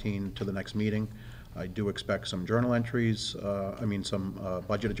FY17 to the next meeting. I do expect some journal entries, some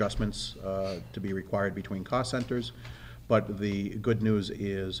budget adjustments to be required between cost centers. But the good news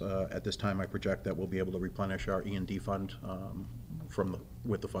is, at this time, I project that we'll be able to replenish our E&D fund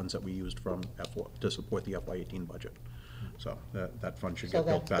with the funds that we used from to support the FY18 budget. So that fund should get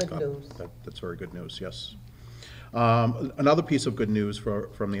built back up. News. That's very good news, yes. Another piece of good news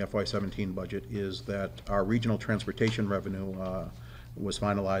from the FY17 budget is that our regional transportation revenue was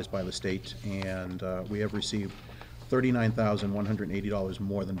finalized by the state, and we have received $39,180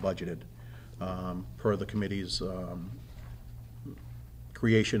 more than budgeted per the committee's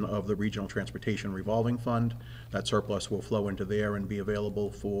creation of the Regional Transportation Revolving Fund. That surplus will flow into there and be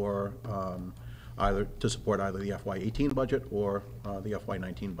available for either to support either the FY18 budget or the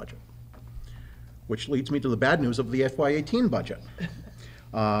FY19 budget. Which leads me to the bad news of the FY18 budget,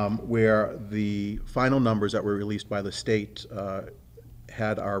 where the final numbers that were released by the state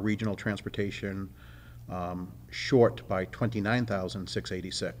had our regional transportation short by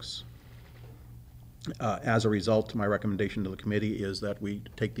 $29,686. As a result, my recommendation to the committee is that we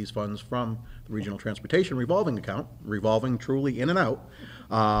take these funds from the Regional Transportation Revolving Account, revolving truly in and out,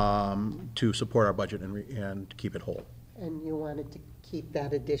 to support our budget and keep it whole. And you wanted to keep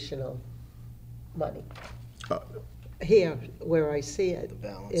that additional money? Here, where I see it. The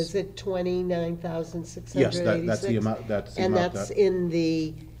balance. Is it 29,686? Yes, that's the amount, that's the And amount that's that, in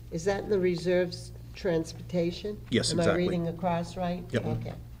the, is that in the reserves transportation? Yes, Am I exactly. reading across right? Yep.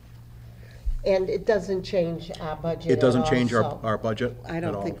 Okay. And it doesn't change our budget it doesn't at all, change so our budget I at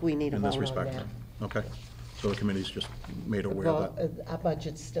don't all think we need a in this vote on respect. that. Okay, so the committee's just made aware of that. Our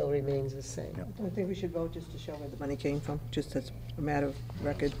budget still remains the same. Yep. I think we should vote just to show where the money came from, just as a matter of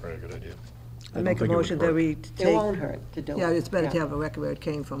record. Very good idea. I don't make a think it would motion that hurt. we It take. won't hurt to do it. Yeah, it's better to Yeah. have a record where it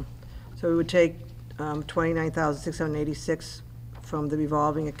came from. So we would take 29,686 from the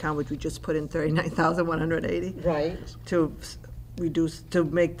revolving account, which we just put in 39,180, Right, to reduce, to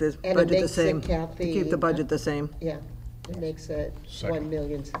make the And it budget the makes it, same. To Kathy, keep the budget the same. yeah. It makes it Second.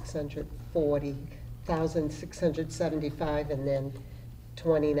 1,640,675, and then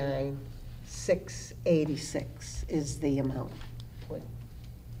 29,686 is the amount.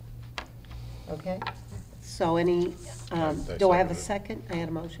 Okay? So any, do I have a second? I had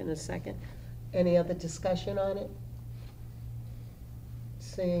a motion, a second. Any other discussion on it?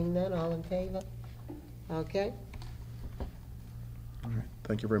 Seeing none, all in favor? Okay? All right,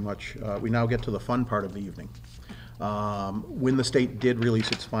 thank you very much. We now get to the fun part of the evening. When the state did release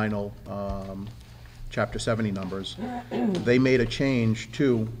its final Chapter 70 numbers, they made a change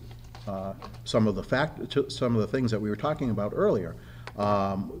to some of the things that we were talking about earlier.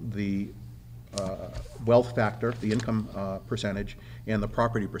 The wealth factor, the income percentage, and the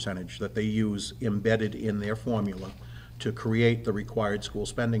property percentage that they use embedded in their formula to create the required school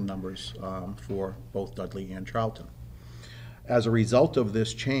spending numbers for both Dudley and Charlton. As a result of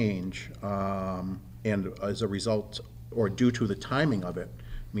this change, and as a result, or due to the timing of it,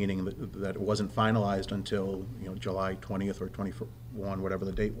 meaning that it wasn't finalized until, July 20th or 21, whatever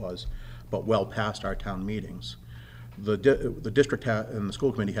the date was, but well past our town meetings, the district and the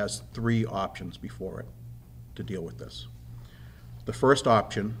school committee has three options before it to deal with this. The first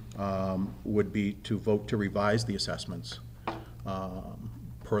option would be to vote to revise the assessments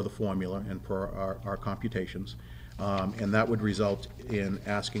per the formula and per our computations, And that would result in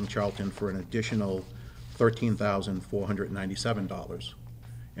asking Charlton for an additional $13,497,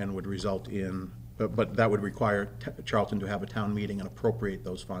 and would result in, but that would require Charlton to have a town meeting and appropriate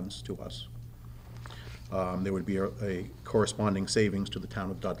those funds to us. There would be a corresponding savings to the town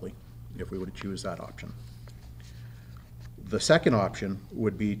of Dudley if we were to choose that option. The second option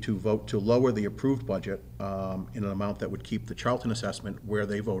would be to vote to lower the approved budget in an amount that would keep the Charlton assessment where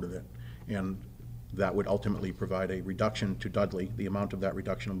they voted it, and that would ultimately provide a reduction to Dudley. The amount of that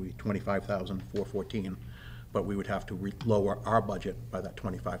reduction would be $25,414, but we would have to lower our budget by that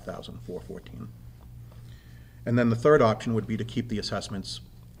 $25,414. And then the third option would be to keep the assessments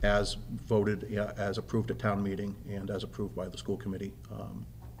as voted, as approved at town meeting and as approved by the school committee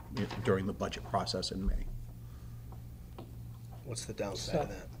during the budget process in May. What's the downside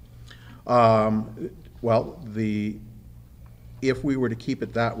of that? Well, if we were to keep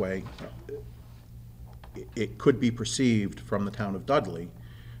it that way, it could be perceived from the town of Dudley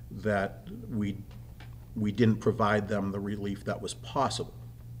that we didn't provide them the relief that was possible.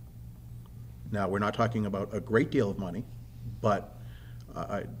 Now, we're not talking about a great deal of money, but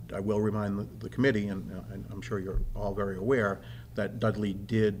I will remind the committee, and I'm sure you're all very aware, that Dudley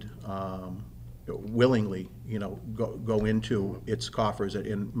did willingly, go into its coffers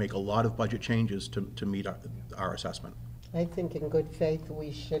and make a lot of budget changes to meet our assessment. I think in good faith,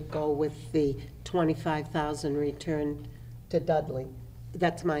 we should go with the 25,000 return to Dudley.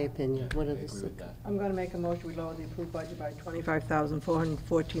 That's my opinion. What are the? I'm going to make a motion, we lower the approved budget by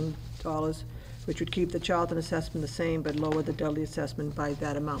 $25,414, which would keep the Charlton assessment the same, but lower the Dudley assessment by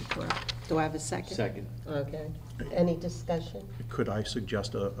that amount, correct? Do I have a second? Second. Okay. Any discussion? Could I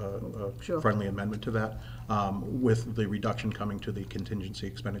suggest a Sure. friendly amendment to that, with the reduction coming to the contingency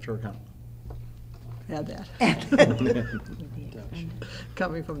expenditure account? Add that.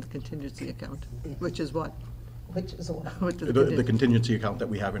 Coming from the contingency account, which is what? Which is what? What is The contingency account that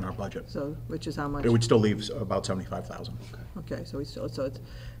we have in our budget. So, which is how much? It would still leave about 75,000. Okay, so it's,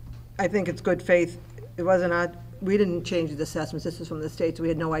 I think it's good faith. It wasn't we didn't change the assessments. This is from the state, so we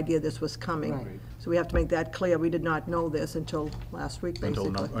had no idea this was coming. Right. So we have to make that clear. We did not know this until last week,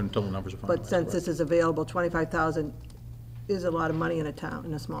 Until basically. the numbers are finalized. But since this is available, 25,000 is a lot of money in a town,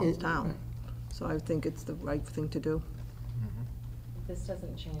 in a small town. So I think it's the right thing to do. This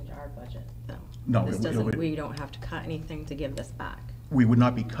doesn't change our budget, though. No, This it doesn't, would- we don't have to cut anything to give this back. We would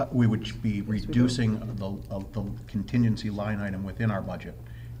not be we would be reducing the contingency line item within our budget,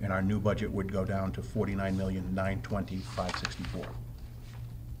 and our new budget would go down to $49,920,564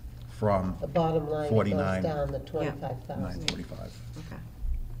 from The bottom line goes 49, down to 25,000. 945. Okay.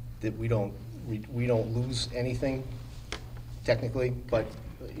 That we don't lose anything technically, but,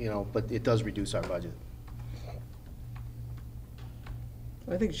 but it does reduce our budget.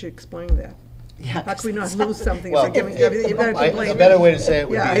 I think you should explain that. Yeah. How can we not lose something? Well, If you're giving everything, you better complain. a better way to say it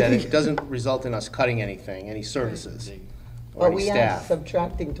would be Yeah, I that think- it doesn't result in us cutting anything, any services, or Well, any we are staff.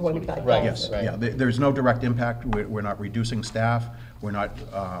 subtracting 25,000. Right. Yes, Right. yeah, there's no direct impact. We're not reducing staff. We're not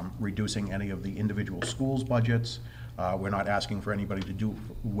reducing any of the individual schools' budgets. We're not asking for anybody to do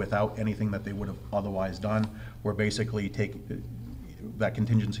without anything that they would have otherwise done. We're basically that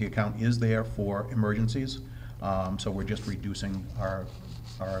contingency account is there for emergencies, so we're just reducing our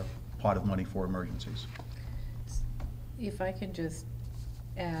pot of money for emergencies. If I could just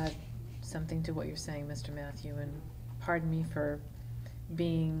add something to what you're saying, Mr. Matthew, and pardon me for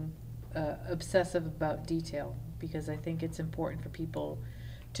being obsessive about detail, because I think it's important for people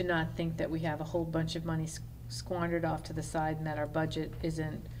to not think that we have a whole bunch of money squandered off to the side and that our budget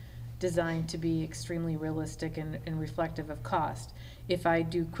isn't designed to be extremely realistic and reflective of cost. If I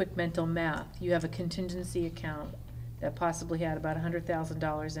do quick mental math, you have a contingency account that possibly had about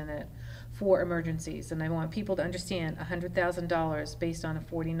 $100,000 in it for emergencies. And I want people to understand $100,000 based on a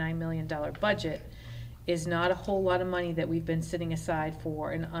 $49 million budget is not a whole lot of money that we've been sitting aside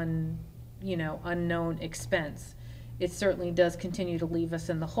for an unknown expense. It certainly does continue to leave us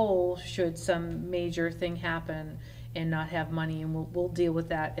in the hole should some major thing happen and not have money, and we'll deal with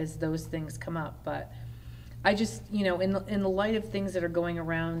that as those things come up. But I just, in the light of things that are going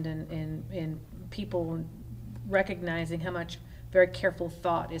around and people recognizing how much very careful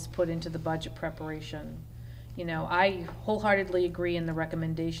thought is put into the budget preparation, I wholeheartedly agree in the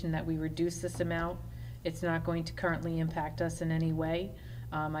recommendation that we reduce this amount. It's not going to currently impact us in any way.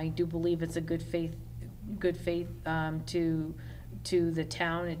 I do believe it's a good faith to the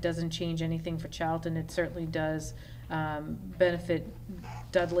town. It doesn't change anything for Charlton. It certainly does benefit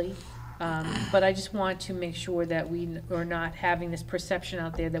Dudley. But I just want to make sure that we are not having this perception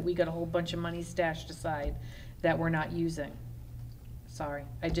out there that we got a whole bunch of money stashed aside that we're not using. Sorry,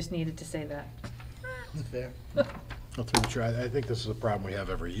 I just needed to say that. That's fair. Well, through the chair, I think this is a problem we have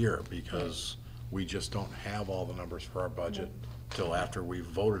every year, because we just don't have all the numbers for our budget till after we've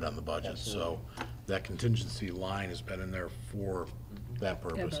voted on the budget. So that contingency line has been in there for that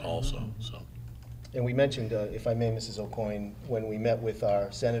purpose also, so. And we mentioned, if I may, Mrs. O'Coin, when we met with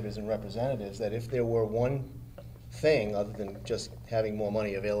our senators and representatives, that if there were one thing, other than just having more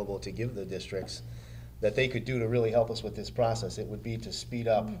money available to give the districts, that they could do to really help us with this process, it would be to speed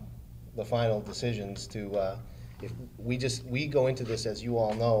up the final decisions to, if we go into this, as you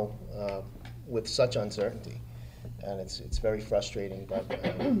all know, with such uncertainty. And it's very frustrating, but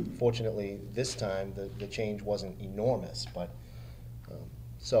fortunately, this time, the change wasn't enormous, but,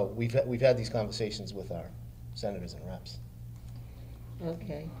 so we've had these conversations with our senators and reps.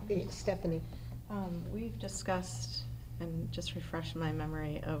 Okay. Stephanie? We've discussed, and just refresh my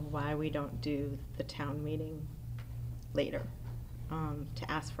memory of why we don't do the town meeting later, to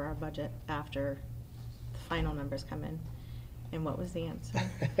ask for our budget after the final numbers come in. And what was the answer?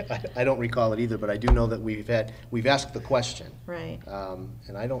 I don't recall it either, but I do know that we've asked the question. Right.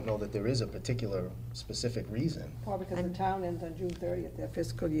 And I don't know that there is a particular specific reason. Probably because the town ends on June 30th, their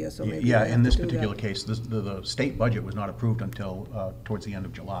fiscal year, so maybe. Yeah, we have in this to do that. particular case, the state budget was not approved until towards the end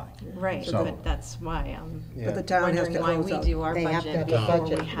of July. Right, So- but that's why But the town has to wondering why close we out. do our They have to budget have a before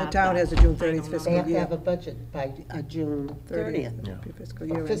budget. we The have town that has a June final 30th number. fiscal They have to year. have a budget by June 30th. Yeah. Your fiscal Or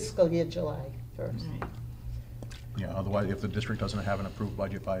year ends. fiscal year July 1st. Right. Yeah, otherwise, if the district doesn't have an approved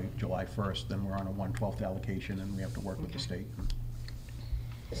budget by July 1st, then we're on a 1/12 allocation, and we have to work with the state.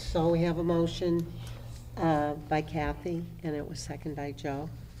 So we have a motion by Kathy, and it was seconded by Joe,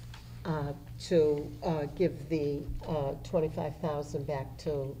 to give the $25,000 back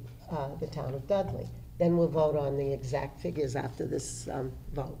to the town of Dudley. Then we'll vote on the exact figures after this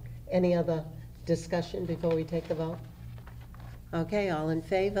vote. Any other discussion before we take the vote? Okay, all in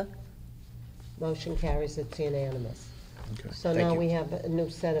favor? Motion carries, it's unanimous. Okay, So thank now you. we have a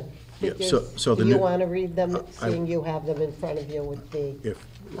new set of Yeah, figures. so the Do you new- want to read them, I- seeing you have them in front of you with the If-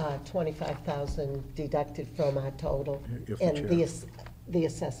 25,000 deducted from our total If the and chair- the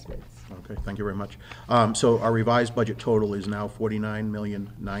assessments? Okay, thank you very much. So our revised budget total is now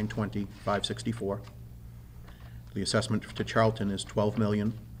 $49,920,564. The assessment to Charlton is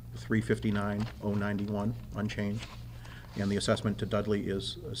 $12,359,091, unchanged. And the assessment to Dudley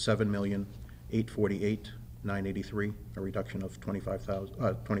is $7,848,983, a reduction of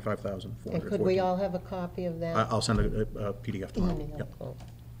 $25,414. And could we all have a copy of that? I'll send a PDF tomorrow. Email. Yep. Oh,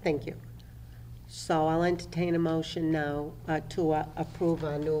 thank you. So I'll entertain a motion now to approve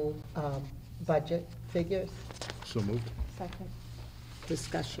our new budget figures. So moved. Second.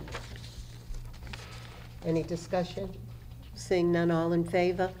 Discussion. Any discussion? Seeing none, all in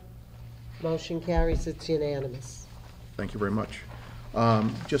favor? Motion carries, it's unanimous. Thank you very much.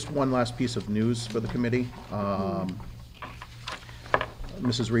 Just one last piece of news for the committee.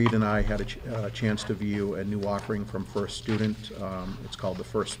 Mrs. Reed and I had a chance to view a new offering from First Student. It's called the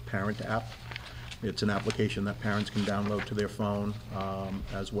First Parent app. It's an application that parents can download to their phone,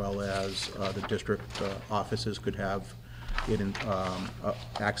 as well as the district offices could have it in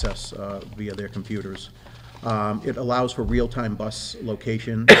access via their computers. It allows for real-time bus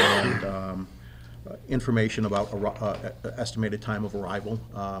location and information about estimated time of arrival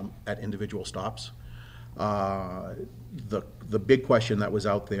at individual stops. The big question that was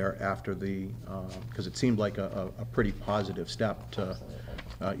out there after because it seemed like a pretty positive step to,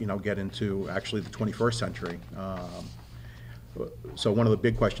 get into actually the 21st century. So one of the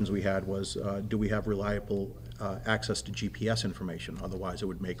big questions we had was, do we have reliable access to GPS information? Otherwise, it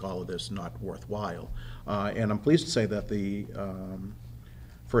would make all of this not worthwhile. And I'm pleased to say that the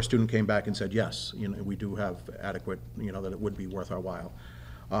First Student came back and said, yes, we do have adequate, that it would be worth our while.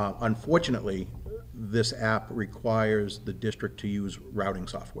 Unfortunately, this app requires the district to use routing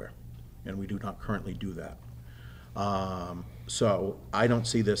software, and we do not currently do that. So I don't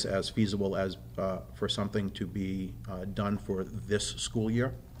see this as feasible as for something to be done for this school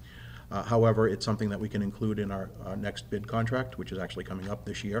year. However, it's something that we can include in our next bid contract, which is actually coming up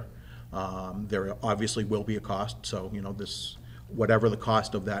this year. There obviously will be a cost, so whatever the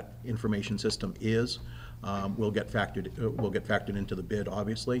cost of that information system is, will get factored into the bid,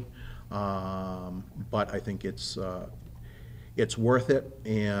 obviously. But I think it's worth it,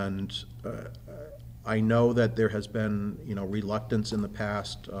 and I know that there has been reluctance in the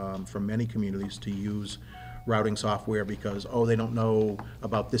past from many communities to use routing software because, they don't know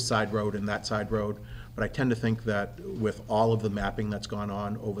about this side road and that side road. But I tend to think that with all of the mapping that's gone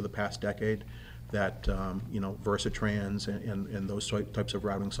on over the past decade, that Versatrans and those types of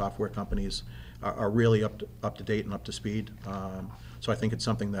routing software companies are really up to date and up to speed. So I think it's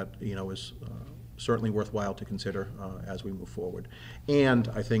something that is certainly worthwhile to consider as we move forward. And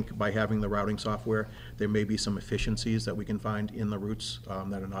I think by having the routing software, there may be some efficiencies that we can find in the routes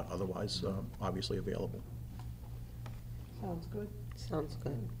that are not otherwise obviously available. Sounds good. Sounds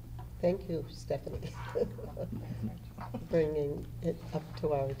good. Thank you, Stephanie, bringing it up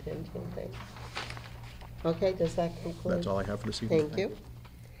to our attention. Thanks. Okay, does that conclude? That's all I have for this evening. Thank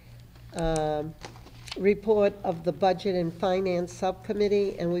you. Report of the Budget and Finance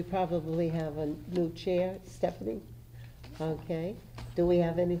Subcommittee, and we probably have a new chair, Stephanie. Okay. Do we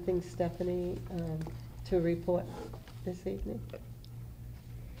have anything, Stephanie, to report this evening?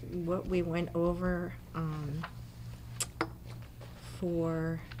 What we went over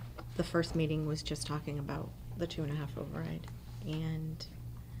for the first meeting was just talking about the 2.5 override, and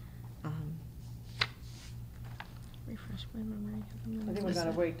refresh my memory. I think we're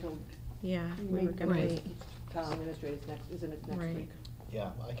gonna wait till. Yeah, we were gonna wait. Town administrator's next, isn't it next Right. week? Yeah,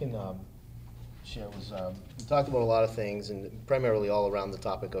 I can share. We talked about a lot of things, and primarily all around the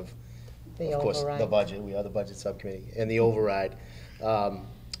topic of course, override. the budget. We are the budget subcommittee, and the override.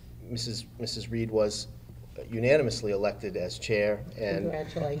 Mrs. Reed was unanimously elected as chair, and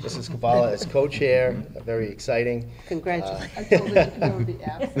Congratulations. Mrs. Kabala as co-chair. Very exciting. Congratulations. I told her she would be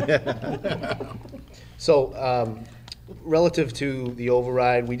absent. So, relative to the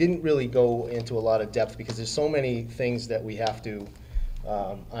override, we didn't really go into a lot of depth because there's so many things that we have to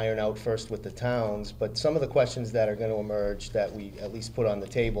iron out first with the towns, but some of the questions that are going to emerge that we at least put on the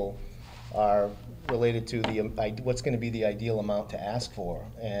table are related to what's going to be the ideal amount to ask for,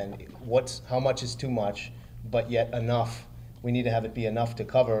 and how much is too much, but yet enough. We need to have it be enough to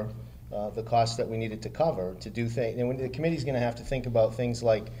cover the costs that we need it to cover to do things. And the committee's going to have to think about things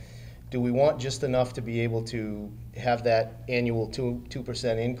like, do we want just enough to be able to have that annual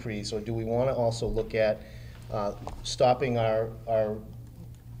 2% increase, or do we want to also look at stopping our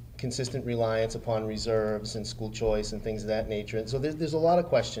consistent reliance upon reserves and school choice and things of that nature? And so there's a lot of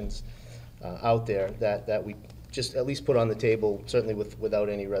questions out there that we just at least put on the table, certainly without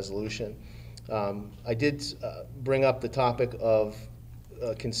any resolution. I did bring up the topic of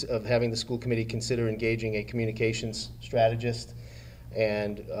having the school committee consider engaging a communications strategist.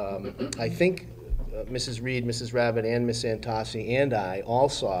 And I think Mrs. Reed, Mrs. Rabbit, and Ms. Antossi and I all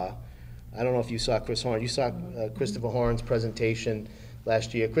saw, I don't know if you saw Chris Horn, you saw Christopher Horn's presentation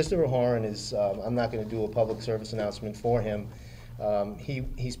last year. Christopher Horn is, I'm not going to do a public service announcement for him.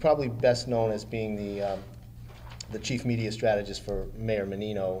 He's probably best known as being the chief media strategist for Mayor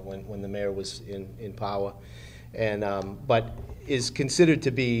Menino when the mayor was in power, and but is considered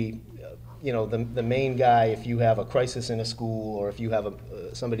to be the main guy if you have a crisis in a school, or if you have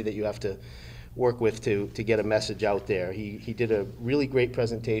somebody that you have to work with to get a message out there. He did a really great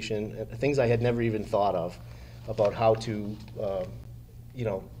presentation, things I had never even thought of, about how to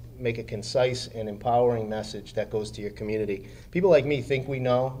make a concise and empowering message that goes to your community. People like me think we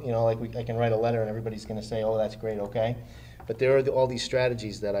know, I can write a letter and everybody's going to say, oh, that's great, okay. But there are all these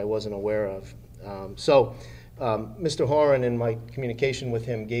strategies that I wasn't aware of. Mr. Horan, in my communication with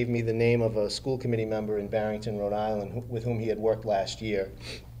him, gave me the name of a school committee member in Barrington, Rhode Island, with whom he had worked last year.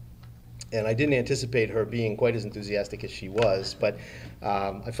 And I didn't anticipate her being quite as enthusiastic as she was, but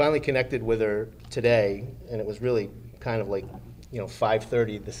I finally connected with her today, and it was really kind of like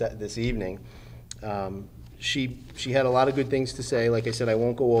 5:30 this evening. She had a lot of good things to say. Like I said, I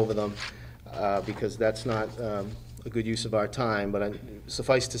won't go over them because that's not a good use of our time, but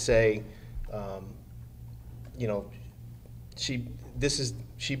suffice to say,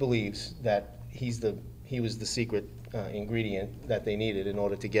 she believes that he was the secret ingredient that they needed in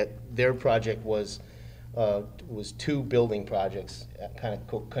order to get their project was 2 building projects kind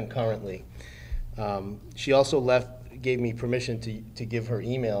of concurrently. She also gave me permission to give her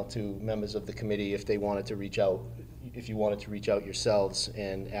email to members of the committee if they wanted to reach out, if you wanted to reach out yourselves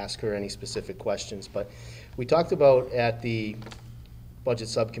and ask her any specific questions. But we talked about at the budget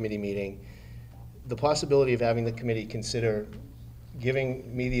subcommittee meeting the possibility of having the committee consider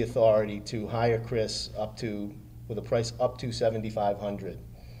giving me the authority to hire Chris with a price up to $7,500.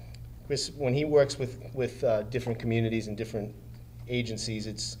 Chris, when he works with different communities and different agencies,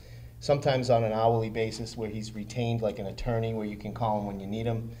 it's sometimes on an hourly basis where he's retained like an attorney where you can call him when you need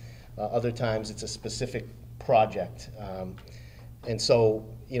him. Other times it's a specific project. And so,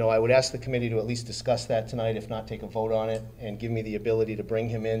 I would ask the committee to at least discuss that tonight, if not take a vote on it, and give me the ability to bring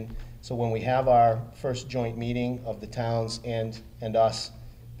him in. So when we have our first joint meeting of the towns and us,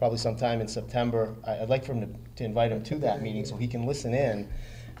 probably sometime in September, I'd like for him to invite him to that meeting so he can listen in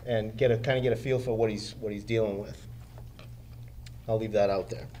and get a feel for what he's dealing with. I'll leave that out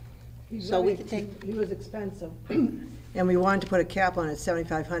there. So we can take. He was expensive. And we wanted to put a cap on it,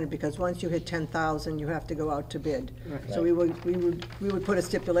 7,500, because once you hit 10,000, you have to go out to bid. So we would put a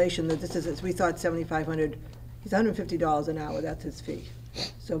stipulation that this is, we thought 7,500, he's $150 an hour, that's his fee.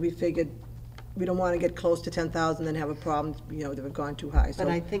 So we figured, we don't want to get close to 10,000 and have a problem, you know, that we've gone too high. So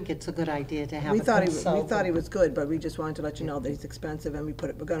But I think it's a good idea to have we a thought consultant. we thought he was good, but we just wanted to let you know that he's expensive, and we're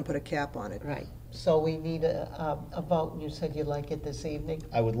gonna put a cap on it. Right, so we need a vote, and you said you'd like it this evening?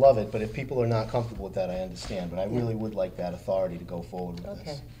 I would love it, but if people are not comfortable with that, I understand, but I really would like that authority to go forward with Okay,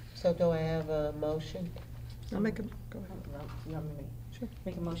 this. so do I have a motion? I'll make him, go ahead. You want me to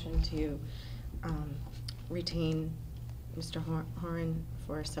make a motion to retain Mr. Horan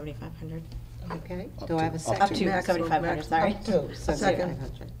for 7,500? Okay, Up do I have a to- second? up Up to maximum, 7,500, sorry. Up to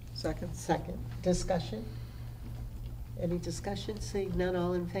 7,500. Second. Second, discussion? Any discussion? Seeing none,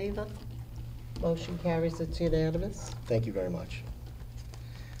 all in favor? Motion carries, it's unanimous. Thank you very much.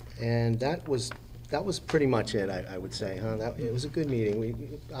 And that was pretty much it, I would say, huh? It was a good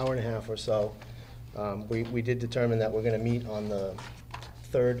meeting, hour and a half or so. We did determine that we're gonna meet on the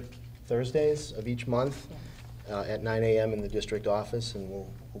third Thursdays of each month at 9 a.m. in the district office, and we'll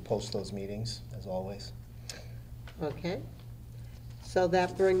post those meetings, as always. Okay. So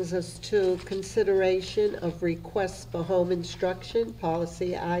that brings us to consideration of requests for home instruction,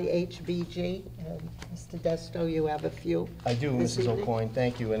 policy IHBG. And Mr. Desto, you have a few. I do, this Mrs. evening? O'Coin,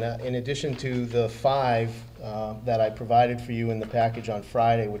 thank you. And in addition to the 5 that I provided for you in the package on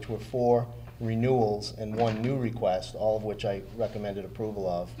Friday, which were 4 renewals and 1 new request, all of which I recommended approval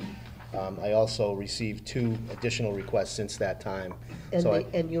of, I also received 2 additional requests since that time. So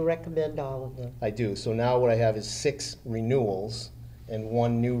And you recommend all of them? I do. So now what I have is 6 renewals and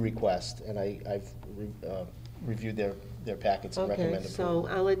 1 new request, and I've reviewed their packets and recommend Okay, approval. so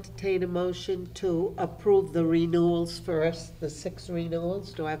I'll entertain a motion to approve the renewals first, the 6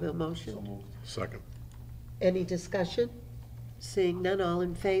 renewals. Do I have a motion? Second. Any discussion? Seeing none, all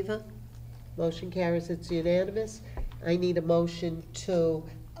in favor? Motion carries, it's unanimous. I need a motion to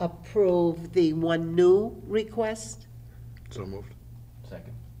approve the 1 new request. So moved.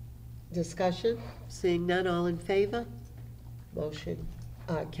 Second. Discussion? Seeing none, all in favor? Motion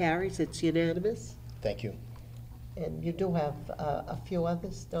carries, it's unanimous. Thank you. And you do have a few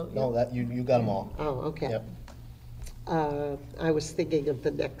others, don't you? No, that, you got them all. Oh, okay. Yep. I was thinking of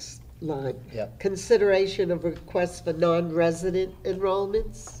the next line. Yep. Consideration of requests for non-resident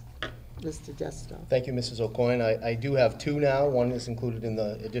enrollments. Mr. Desto. Thank you, Mrs. O'Coin. I do have 2 now. 1 is included in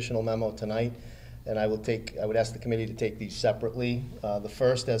the additional memo tonight, and I would ask the committee to take these separately. The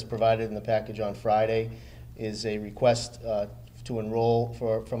first, as provided in the package on Friday, is a request to enroll,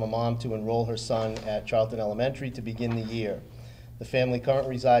 from a mom to enroll her son at Charlton Elementary to begin the year. The family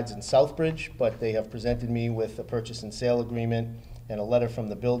currently resides in Southbridge, but they have presented me with a purchase and sale agreement and a letter from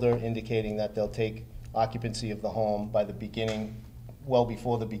the builder indicating that they'll take occupancy of the home by the beginning, well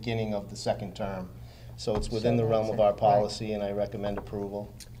before the beginning of the second term. So it's within the realm of our policy, and I recommend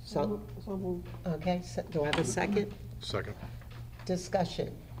approval. So, okay, do I have a second? Second.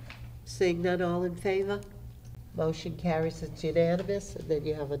 Discussion. Seeing none, all in favor? Motion carries, it's unanimous, and then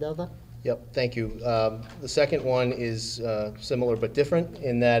you have another. Yep, thank you. The second one is similar but different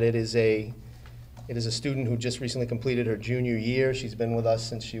in that it is a student who just recently completed her junior year. She's been with us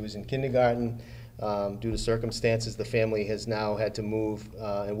since she was in kindergarten. Due to circumstances, the family has now had to move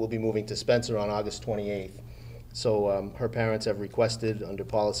and will be moving to Spencer on August 28th. So her parents have requested under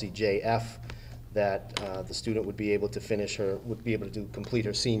policy JF that the student would be able to complete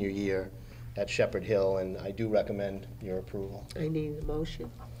her senior year at Shepherd Hill, and I do recommend your approval. I need a motion.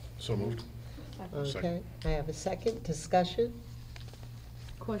 So moved. Okay, I have a second. Discussion?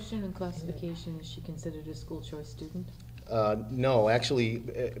 Question and classification, is she considered a school choice student? No, actually,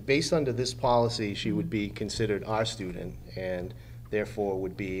 based under this policy, she would be considered our student, and therefore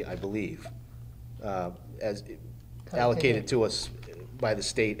would be, I believe, as allocated to us by the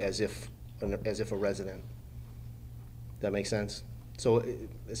state as if a resident. That make sense? So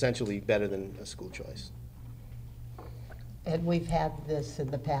essentially, better than a school choice. And we've had this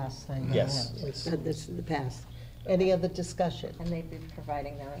in the past, I know. Yes. We've had this in the past. Any other discussion? And they'd be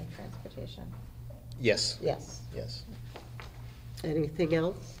providing their own transportation. Yes. Yes. Yes. Anything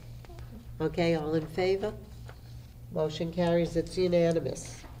else? Okay, all in favor? Motion carries, it's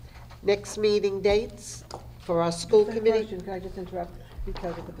unanimous. Next meeting dates for our school committee? Can I just interrupt?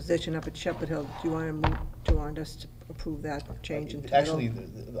 Because of the position up at Shepherd Hill, do you want us to approve that change in title? Actually,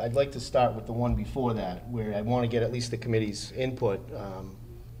 I'd like to start with the one before that, where I want to get at least the committee's input.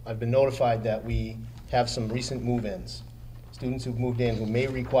 I've been notified that we have some recent move-ins, students who've moved in who may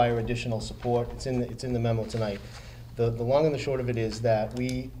require additional support. It's in the memo tonight. The long and the short of it is that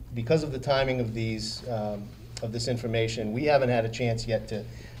because of the timing of these of this information. We haven't had a chance yet to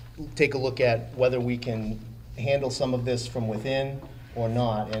take a look at whether we can handle some of this from within or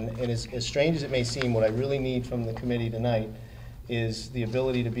not. And as strange as it may seem, what I really need from the committee tonight is the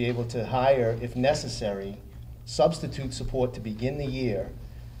ability to be able to hire, if necessary, substitute support to begin the year,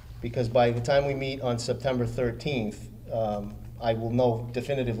 because by the time we meet on September 13th, I will know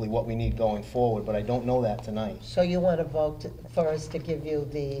definitively what we need going forward, but I don't know that tonight. So you want to vote for us to give you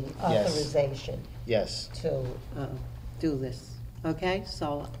the authorization Yes. to do this, okay?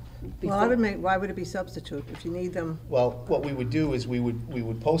 So, Well, I would make, why would it be substitute? If you need them, Well, what we would do is we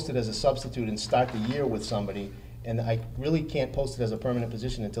would post it as a substitute and start the year with somebody, and I really can't post it as a permanent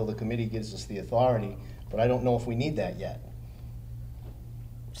position until the committee gives us the authority, but I don't know if we need that yet.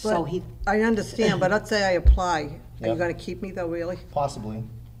 so but he, I understand, but let's say I apply. Are you Yeah. gonna keep me though, really? Possibly.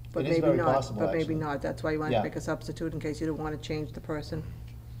 But It is maybe very not. possible, But maybe actually. not. That's why you wanted Yeah. to make a substitute in case you didn't want to change the person.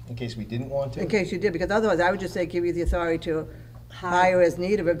 In case we didn't want to? In case you did, because otherwise I would just say give you the authority to hire as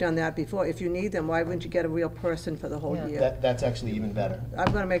needed. We've done that before. If you need them, why wouldn't you get a real person for the whole Yeah. year? That's actually even better.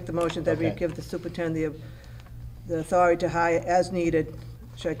 I'm gonna make the motion that we Okay. give the superintendent the authority to hire as needed.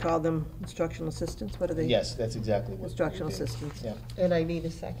 Should I call them instructional assistants? What are they? Yes, that's exactly what. we Instructional did. assistants. Yeah. and I need a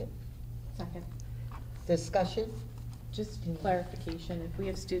second. Second. Discussion? Just clarification, if we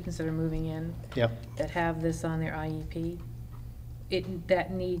have students that are moving in Yep. that have this on their IEP,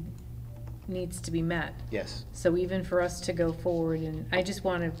 that needs to be met. Yes. So even for us to go forward, and I just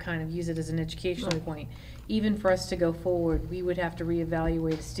want to kind of use it as an educational point, even for us to go forward, we would have to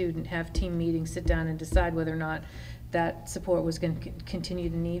reevaluate a student, have team meetings, sit down and decide whether or not that support was going to continue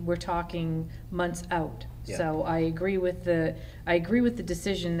to need. We're talking months out. Yeah. So I agree with the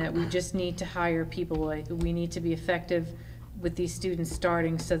decision that we just need to hire people. We need to be effective with these students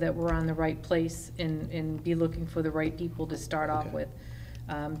starting so that we're on the right place and be looking for the right people to start off Okay.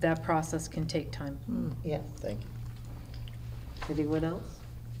 with. That process can take time. Yeah. Thank you. Anyone else?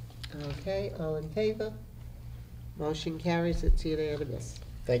 Okay, all in favor? Motion carries, it's unanimous.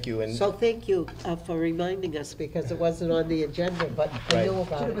 Thank you. And So thank you for reminding us, because it wasn't on the agenda, but I knew Right.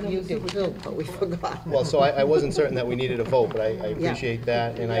 about it. You did too, but we forgot. well, so I wasn't certain that we needed a vote, but I appreciate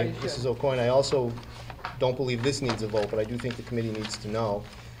that. And Mrs. O'Coin, I also don't believe this needs a vote, but I do think the committee needs to know.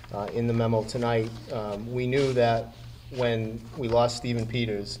 In the memo tonight, we knew that when we lost Stephen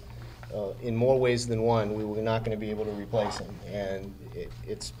Peters, in more ways than one, we were not going to be able to replace him. And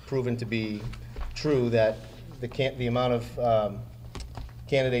it's proven to be true that the amount of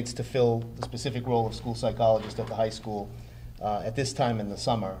candidates to fill the specific role of school psychologist at the high school at this time in the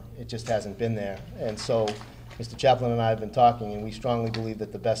summer, it just hasn't been there. And so Mr. Chaplin and I have been talking, and we strongly believe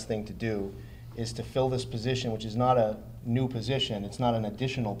that the best thing to do is to fill this position, which is not a new position, it's not an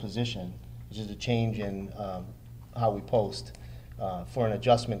additional position, it's just a change in how we post for an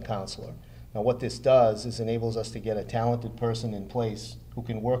adjustment counselor. Now what this does is enables us to get a talented person in place who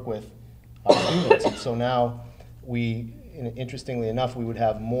can work with our students. And so now interestingly enough, we would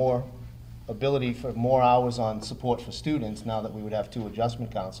have more ability for more hours on support for students now that we would have 2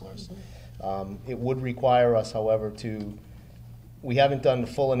 adjustment counselors. It would require us, however, we haven't done the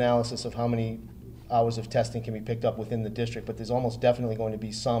full analysis of how many hours of testing can be picked up within the district, but there's almost definitely going to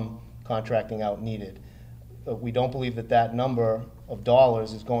be some contracting out needed. We don't believe that that number of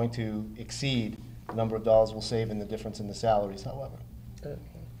dollars is going to exceed the number of dollars we'll save in the difference in the salaries, however. Okay.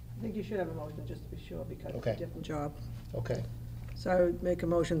 I think you should have a motion just to be sure, because it's Okay. a different job. Okay. So I would make a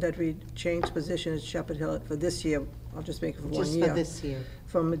motion that we change position at Shepherd Hill for this year. I'll just make it for 1 Just year. for this year.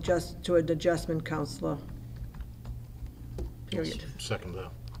 From to an adjustment counselor. Period. Second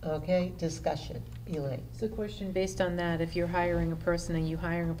that. Okay, discussion. Elaine? So question, based on that, if you're hiring a person, are you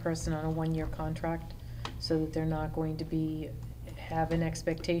hiring a person on a 1-year contract so that they're not going to have an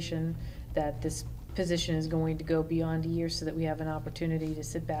expectation that this position is going to go beyond a year, so that we have an opportunity to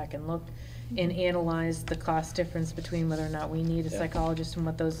sit back and look and analyze the cost difference between whether or not we need a psychologist and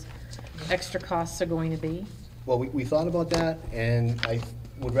what those extra costs are going to be? Well, we thought about that, and I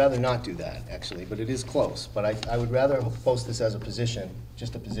would rather not do that, actually, but it is close. But I would rather post this as a position,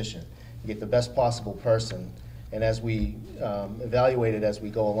 just a position, get the best possible person, and as we evaluate it as we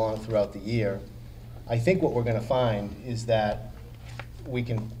go along throughout the year, I think what we're gonna find is that we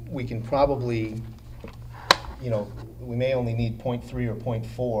can probably, we may only need 0.3 or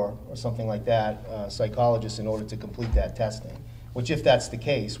 0.4 or something like that, psychologists in order to complete that testing. Which, if that's the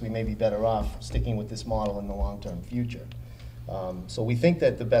case, we may be better off sticking with this model in the long-term future. So we think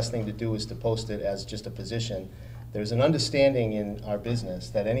that the best thing to do is to post it as just a position. There's an understanding in our business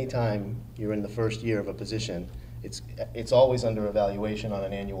that anytime you're in the first year of a position, it's always under evaluation on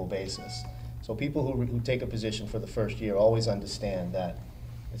an annual basis. So people who take a position for the first year always understand that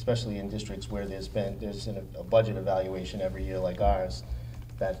especially in districts where there's a budget evaluation every year like ours,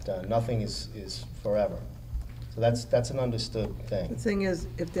 that nothing is forever. So that's an understood The thing. thing is,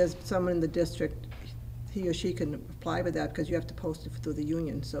 if there's someone in the district, he or she can apply for that, because you have to post it through the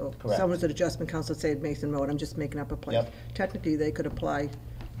union, so. Correct. Someone's at adjustment council, say at Mason Road, I'm just making up a place. Yep. Technically, they could apply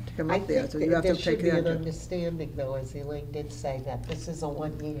to come I up there, think so you have to there take should be an that. understanding, though, as Elaine did say, that this is a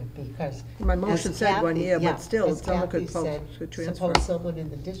 1 year, because. My motion as said 1 Kathy- year, but yeah, still, as someone could Kathy post, said, could transfer. Suppose someone in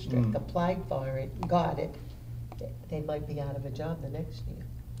the district Mm. applied for it, got it, they might be out of a job the next year.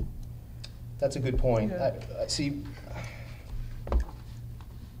 That's a good point. Yeah. See,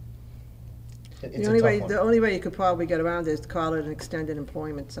 it's The a only tough way, one. the only way you could probably get around this is to call it an extended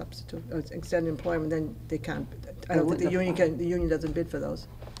employment substitute, extended employment, then they can't, I don't think the union can, the union doesn't bid for those.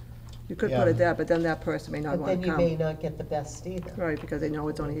 You could put Yeah. it there, but then that person may not But want then to you may come. not get the best either. Right, because they know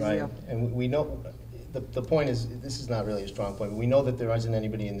it's only a Right, year. and we know, the point is, this is not really a strong point, but we know that there isn't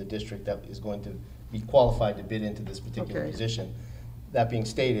anybody in the district that is going to be qualified to bid into this particular Okay. position. That being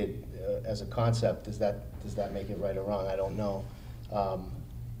stated, as a concept, does that make it right or wrong? I don't know.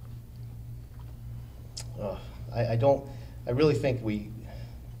 I really think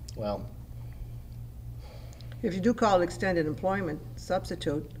well, If you do call it extended employment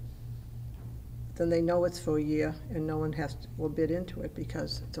substitute, then they know it's for a year, and no one will bid into it,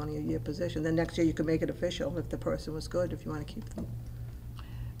 because it's only a year position. Then next year, you could make it official if the person was good, if you want to keep them.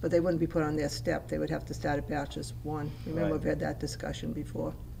 But they wouldn't be put on their step, they would have to start at bachelor's 1. Remember, Right. we've had that discussion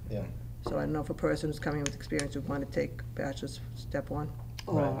before. yeah. So I don't know if a person who's coming with experience would want to take bachelor's step 1.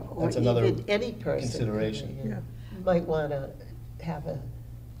 Right. Or That's another even any person. consideration. Yeah. Might want to have a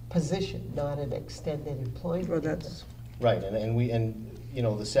position, not an extended employment. Well, that's, Right, and you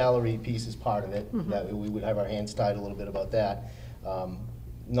know, the salary piece is part of it, that we would have our hands tied a little bit about that.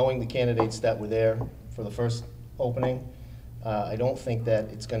 Knowing the candidates that were there for the first opening, I don't think that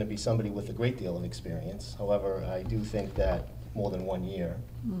it's gonna be somebody with a great deal of experience. However, I do think that more than 1 year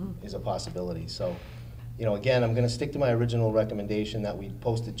is a possibility. So, you know, again, I'm gonna stick to my original recommendation that we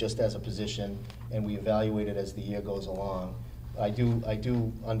post it just as a position and we evaluate it as the year goes along. I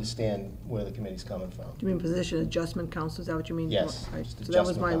do understand where the committee's coming from. you mean position adjustment council, is that what you mean? Yes, Right. just So that was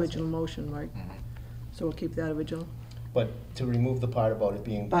adjustment my council. original motion, right? So we'll keep that original? But to remove the part about it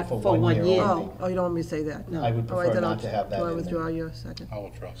being But for for 1 year one year. only, Oh, you don't want me to say that? No. I would All right, prefer then not I'll- to have that Do I in withdraw there. your second? I'll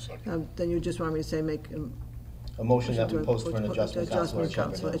withdraw second. Then you just want me to say make. A motion that we post for an adjustment council at Shepherd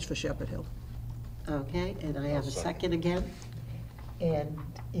council, Hill. it's for Shepherd Hill. Okay, and I have a second again. And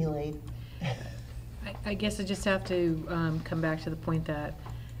Elaine, I guess I just have to come back to the point that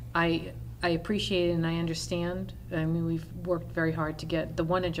I appreciate and I understand. I mean, we've worked very hard to get the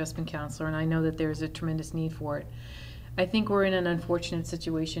one adjustment counselor, and I know that there's a tremendous need for it. I think we're in an unfortunate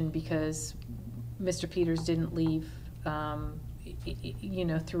situation because Mr. Peters didn't leave, you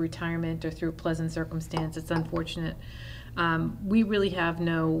know, through retirement or through a pleasant circumstance. It's unfortunate. We really have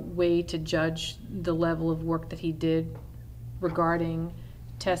no way to judge the level of work that he did regarding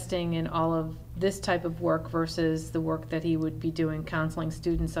testing and all of this type of work versus the work that he would be doing counseling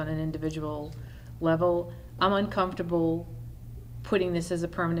students on an individual level. I'm uncomfortable putting this as a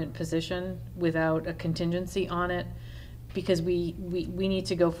permanent position without a contingency on it, because we need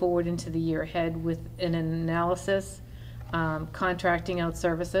to go forward into the year ahead with an analysis. Contracting out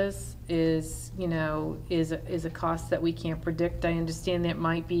services is, you know, is a cost that we can't predict. I understand there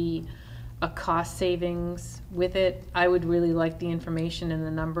might be a cost savings with it. I would really like the information and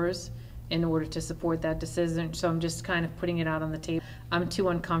the numbers in order to support that decision, so I'm just kind of putting it out on the table. I'm too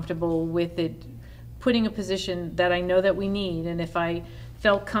uncomfortable with it, putting a position that I know that we need, and if I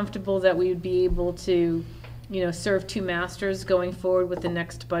felt comfortable that we would be able to, you know, serve two masters going forward with the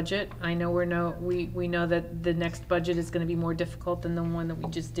next budget. I know we know that the next budget is gonna be more difficult than the one that we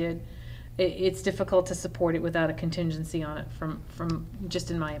just did. It's difficult to support it without a contingency on it, from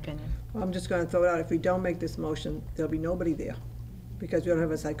just in my opinion. Well, I'm just gonna throw it out, if we don't make this motion, there'll be nobody there, because we don't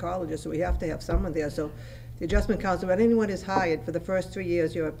have a psychologist, so we have to have someone there. So the adjustment council, when anyone is hired for the first 3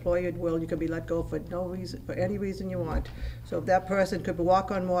 years, your employer will, you can be let go for no reason, for any reason you want. So if that person could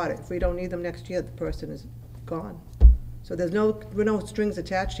walk on water, if we don't need them next year, the person is gone. So there's no strings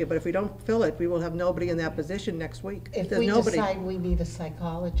attached here, but if we don't fill it, we will have nobody in that position next week. if There's we nobody. decide we need a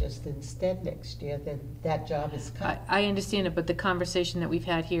psychologist instead next year, then that job is cut. I understand it, but the conversation that we've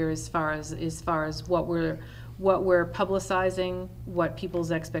had here as far as what we're publicizing, what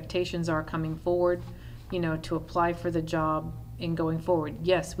people's expectations are coming forward, you know, to apply for the job and going forward.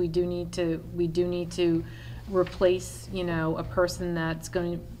 Yes, we do need to replace, you know, a person that's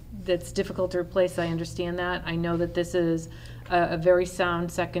difficult to replace. I understand that. I know that this is a very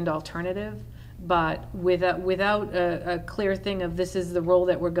sound second alternative, But without a clear thing of this is the role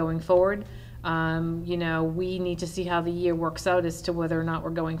that we're going forward, you know, we need to see how the year works out as to whether or not we're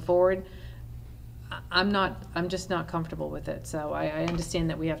going forward. I'm just not comfortable with it, so I understand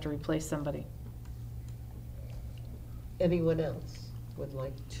that we have to replace somebody. Anyone else would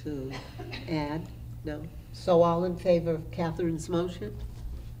like to add? No? So all in favor of Catherine's motion?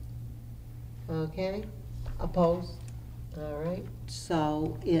 Okay, opposed? All right,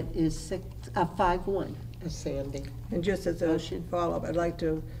 so it is 5-1, Sandy. And just as a Motion. follow-up, I'd like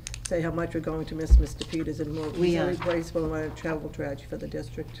to say how much we're going to miss Mr. Peters and more. We He's are. irreplaceable and a travel tragedy for the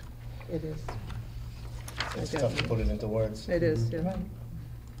district. It is. It's tough to put it into words. It is, yeah. Right.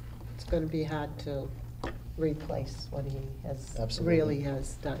 It's going to be hard to replace what he has, Absolutely. really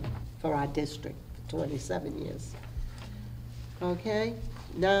has done for our district for 27 years. Okay,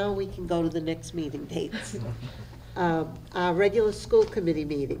 now we can go to the next meeting dates. Our regular school committee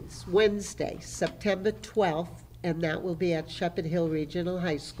meetings, Wednesday, September 12th, and that will be at Shepherd Hill Regional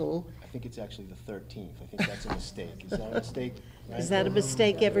High School. I think it's actually the 13th. I think that's a mistake. Is that a mistake? Is that a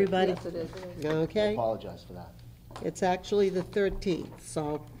mistake, everybody? Yes, it is. I Okay, apologize for that. it's actually the 13th,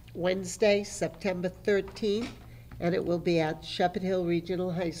 so Wednesday, September 13th, and it will be at Shepherd Hill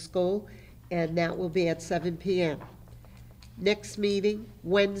Regional High School, and that will be at 7 p.m. Next meeting,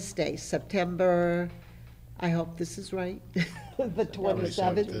 Wednesday, September, I hope this is right, the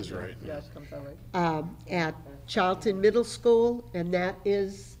 27th. It is right. Yes, comes out right. At Charlton Middle School, and that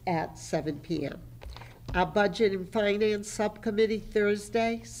is at 7 p.m. Our Budget and Finance Subcommittee,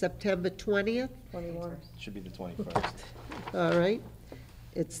 Thursday, September 20th. 21. Should be the 21st. All right,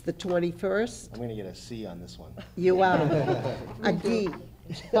 it's the 21st. I'm gonna get a C on this one. You are a D.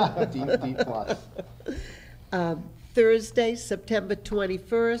 D plus. Thursday, September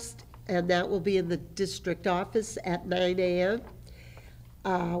 21st, and that will be in the district office at 9 a.m.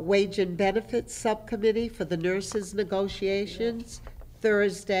 Wage and Benefits Subcommittee for the nurses negotiations,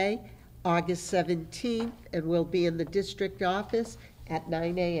 Thursday, August 17th, and we'll be in the district office at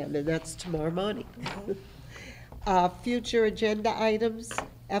 9 a.m., and that's tomorrow morning. Future agenda items,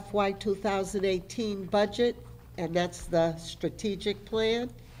 FY 2018 budget, and that's the strategic plan.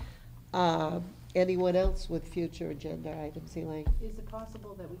 Anyone else with future agenda items, Elaine? Is it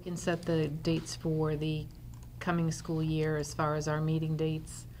possible that we can set the dates for the coming school year as far as our meeting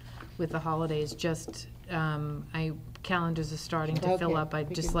dates with the holidays? Just, calendars are starting to fill Okay, up. I'd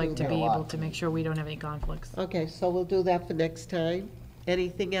we just can like do to that. be A lot able to make sure we don't have any conflicts. Okay, so we'll do that for next time.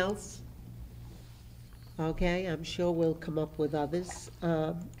 Anything else? Okay, I'm sure we'll come up with others.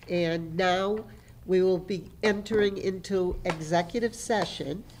 And now we will be entering into executive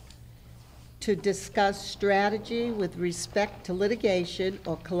session to discuss strategy with respect to litigation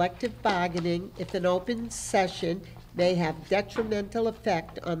or collective bargaining if an open session may have detrimental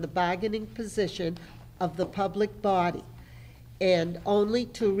effect on the bargaining position of the public body, and only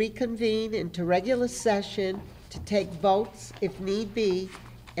to reconvene into regular session to take votes if need be,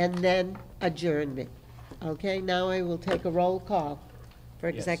 and then adjournment. Okay, now I will take a roll call for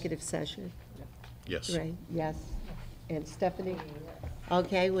Yes. executive session. Yes. Ray, yes. And Stephanie?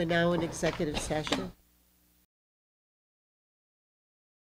 Okay, we're now in executive session.